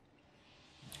really yummy.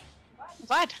 I'm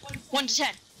glad. 1 to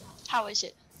 10. How is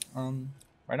it?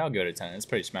 Right now, go to 10. It's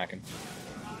pretty smacking.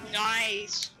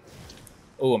 Nice.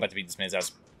 Oh, I'm about to beat this man's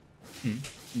ass.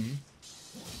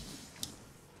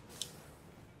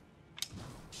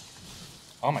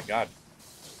 Oh my god.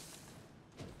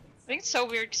 I think it's so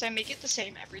weird because I make it the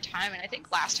same every time, and I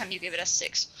think last time you gave it a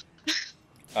 6.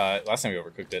 Last time we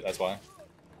overcooked it, that's why.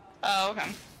 Oh, okay.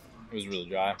 It was really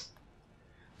dry.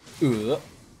 Ooh.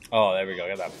 Oh, there we go. I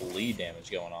got that bleed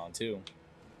damage going on, too.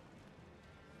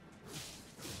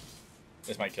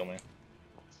 This might kill me.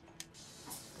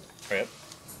 Hurry up.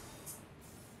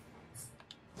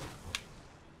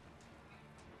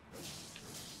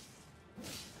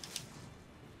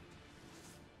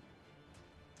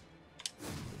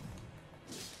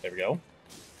 There we go.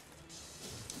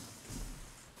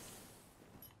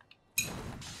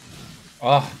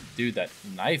 Oh, dude, that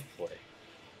knife play.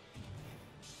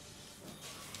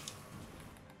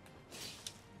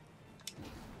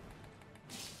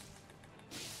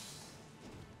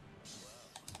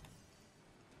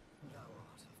 Thou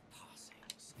art of passing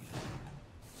skill.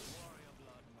 Warrior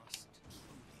blood must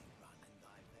truly run in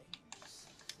thy veins.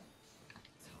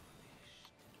 Tarnished.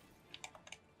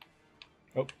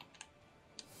 Oh.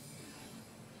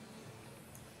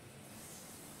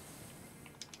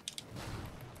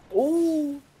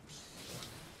 Oh.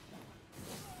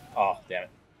 Oh, damn it.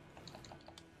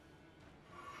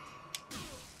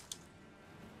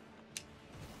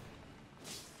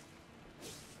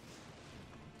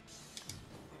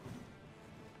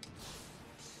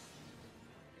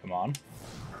 Come on.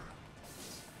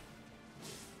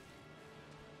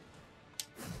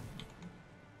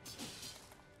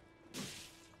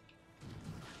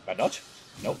 Bad dodge?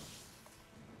 Nope.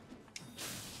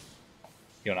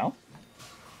 You know?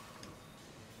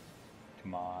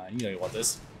 Come on, you know you want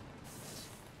this.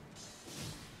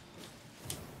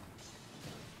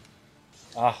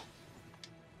 Ah.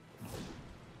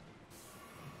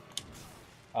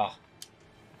 Ah.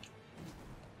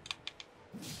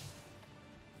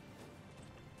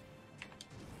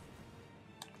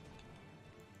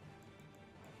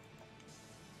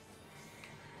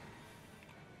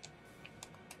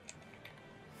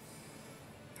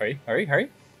 Hurry, hurry, hurry.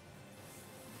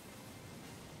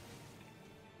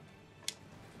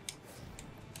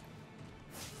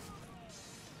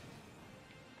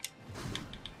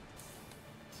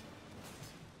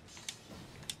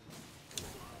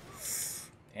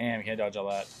 Damn, can't dodge all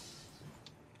that.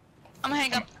 I'm gonna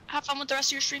hang up. Have fun with the rest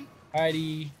of your stream.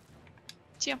 Alrighty.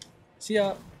 See ya. See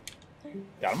ya.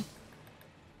 Got him.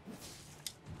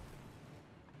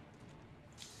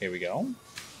 Here we go.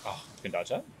 Oh, can dodge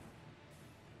that.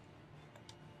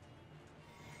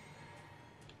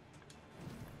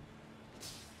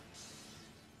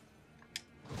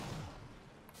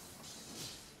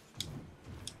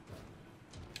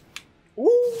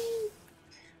 Ooh.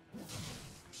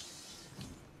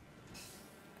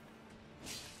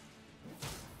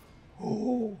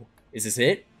 Ooh. Is this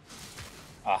it?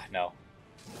 Ah, no.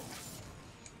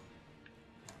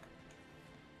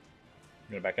 I'm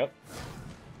gonna back up.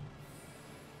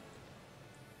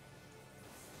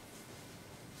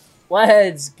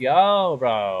 Let's go,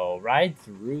 bro. Right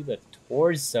through the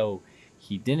torso.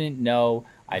 He didn't know.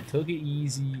 I took it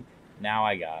easy. Now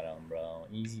I got him, bro.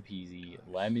 Easy peasy.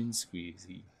 Lemon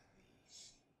squeezy.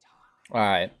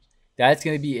 Alright. That's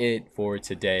going to be it for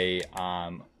today.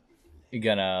 I'm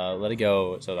gonna let it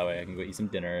go so that way I can go eat some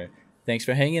dinner. Thanks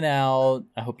for hanging out.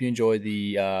 I hope you enjoyed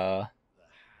the...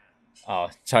 Oh,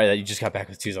 sorry that you just got back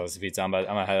with 2 sauces of pizza. I'm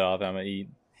gonna head off. I'm gonna eat.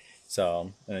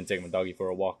 So, and then take my doggy for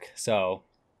a walk. So...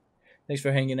 Thanks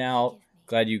for hanging out.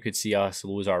 Glad you could see us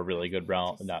lose our really good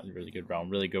round, not really good round,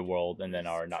 really good world, and then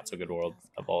our not so good world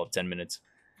of all of 10 minutes.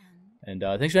 And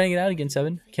thanks for hanging out again,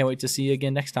 Seven. Can't wait to see you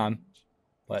again next time.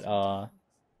 But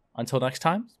until next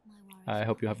time, I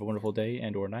hope you have a wonderful day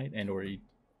and or night and or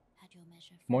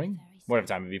morning, whatever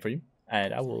time it be for you.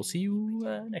 And I will see you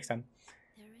next time.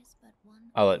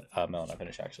 I'll let Melina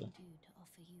finish actually.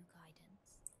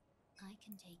 I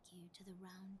can take you to the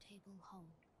round table hall,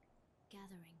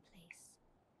 gathering place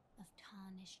of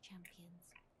tarnished champions,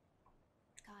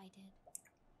 guided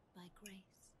by grace.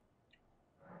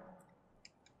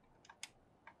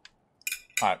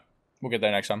 Alright, we'll get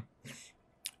there next time.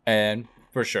 And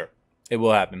for sure, it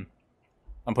will happen.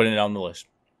 I'm putting it on the list.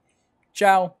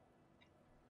 Ciao.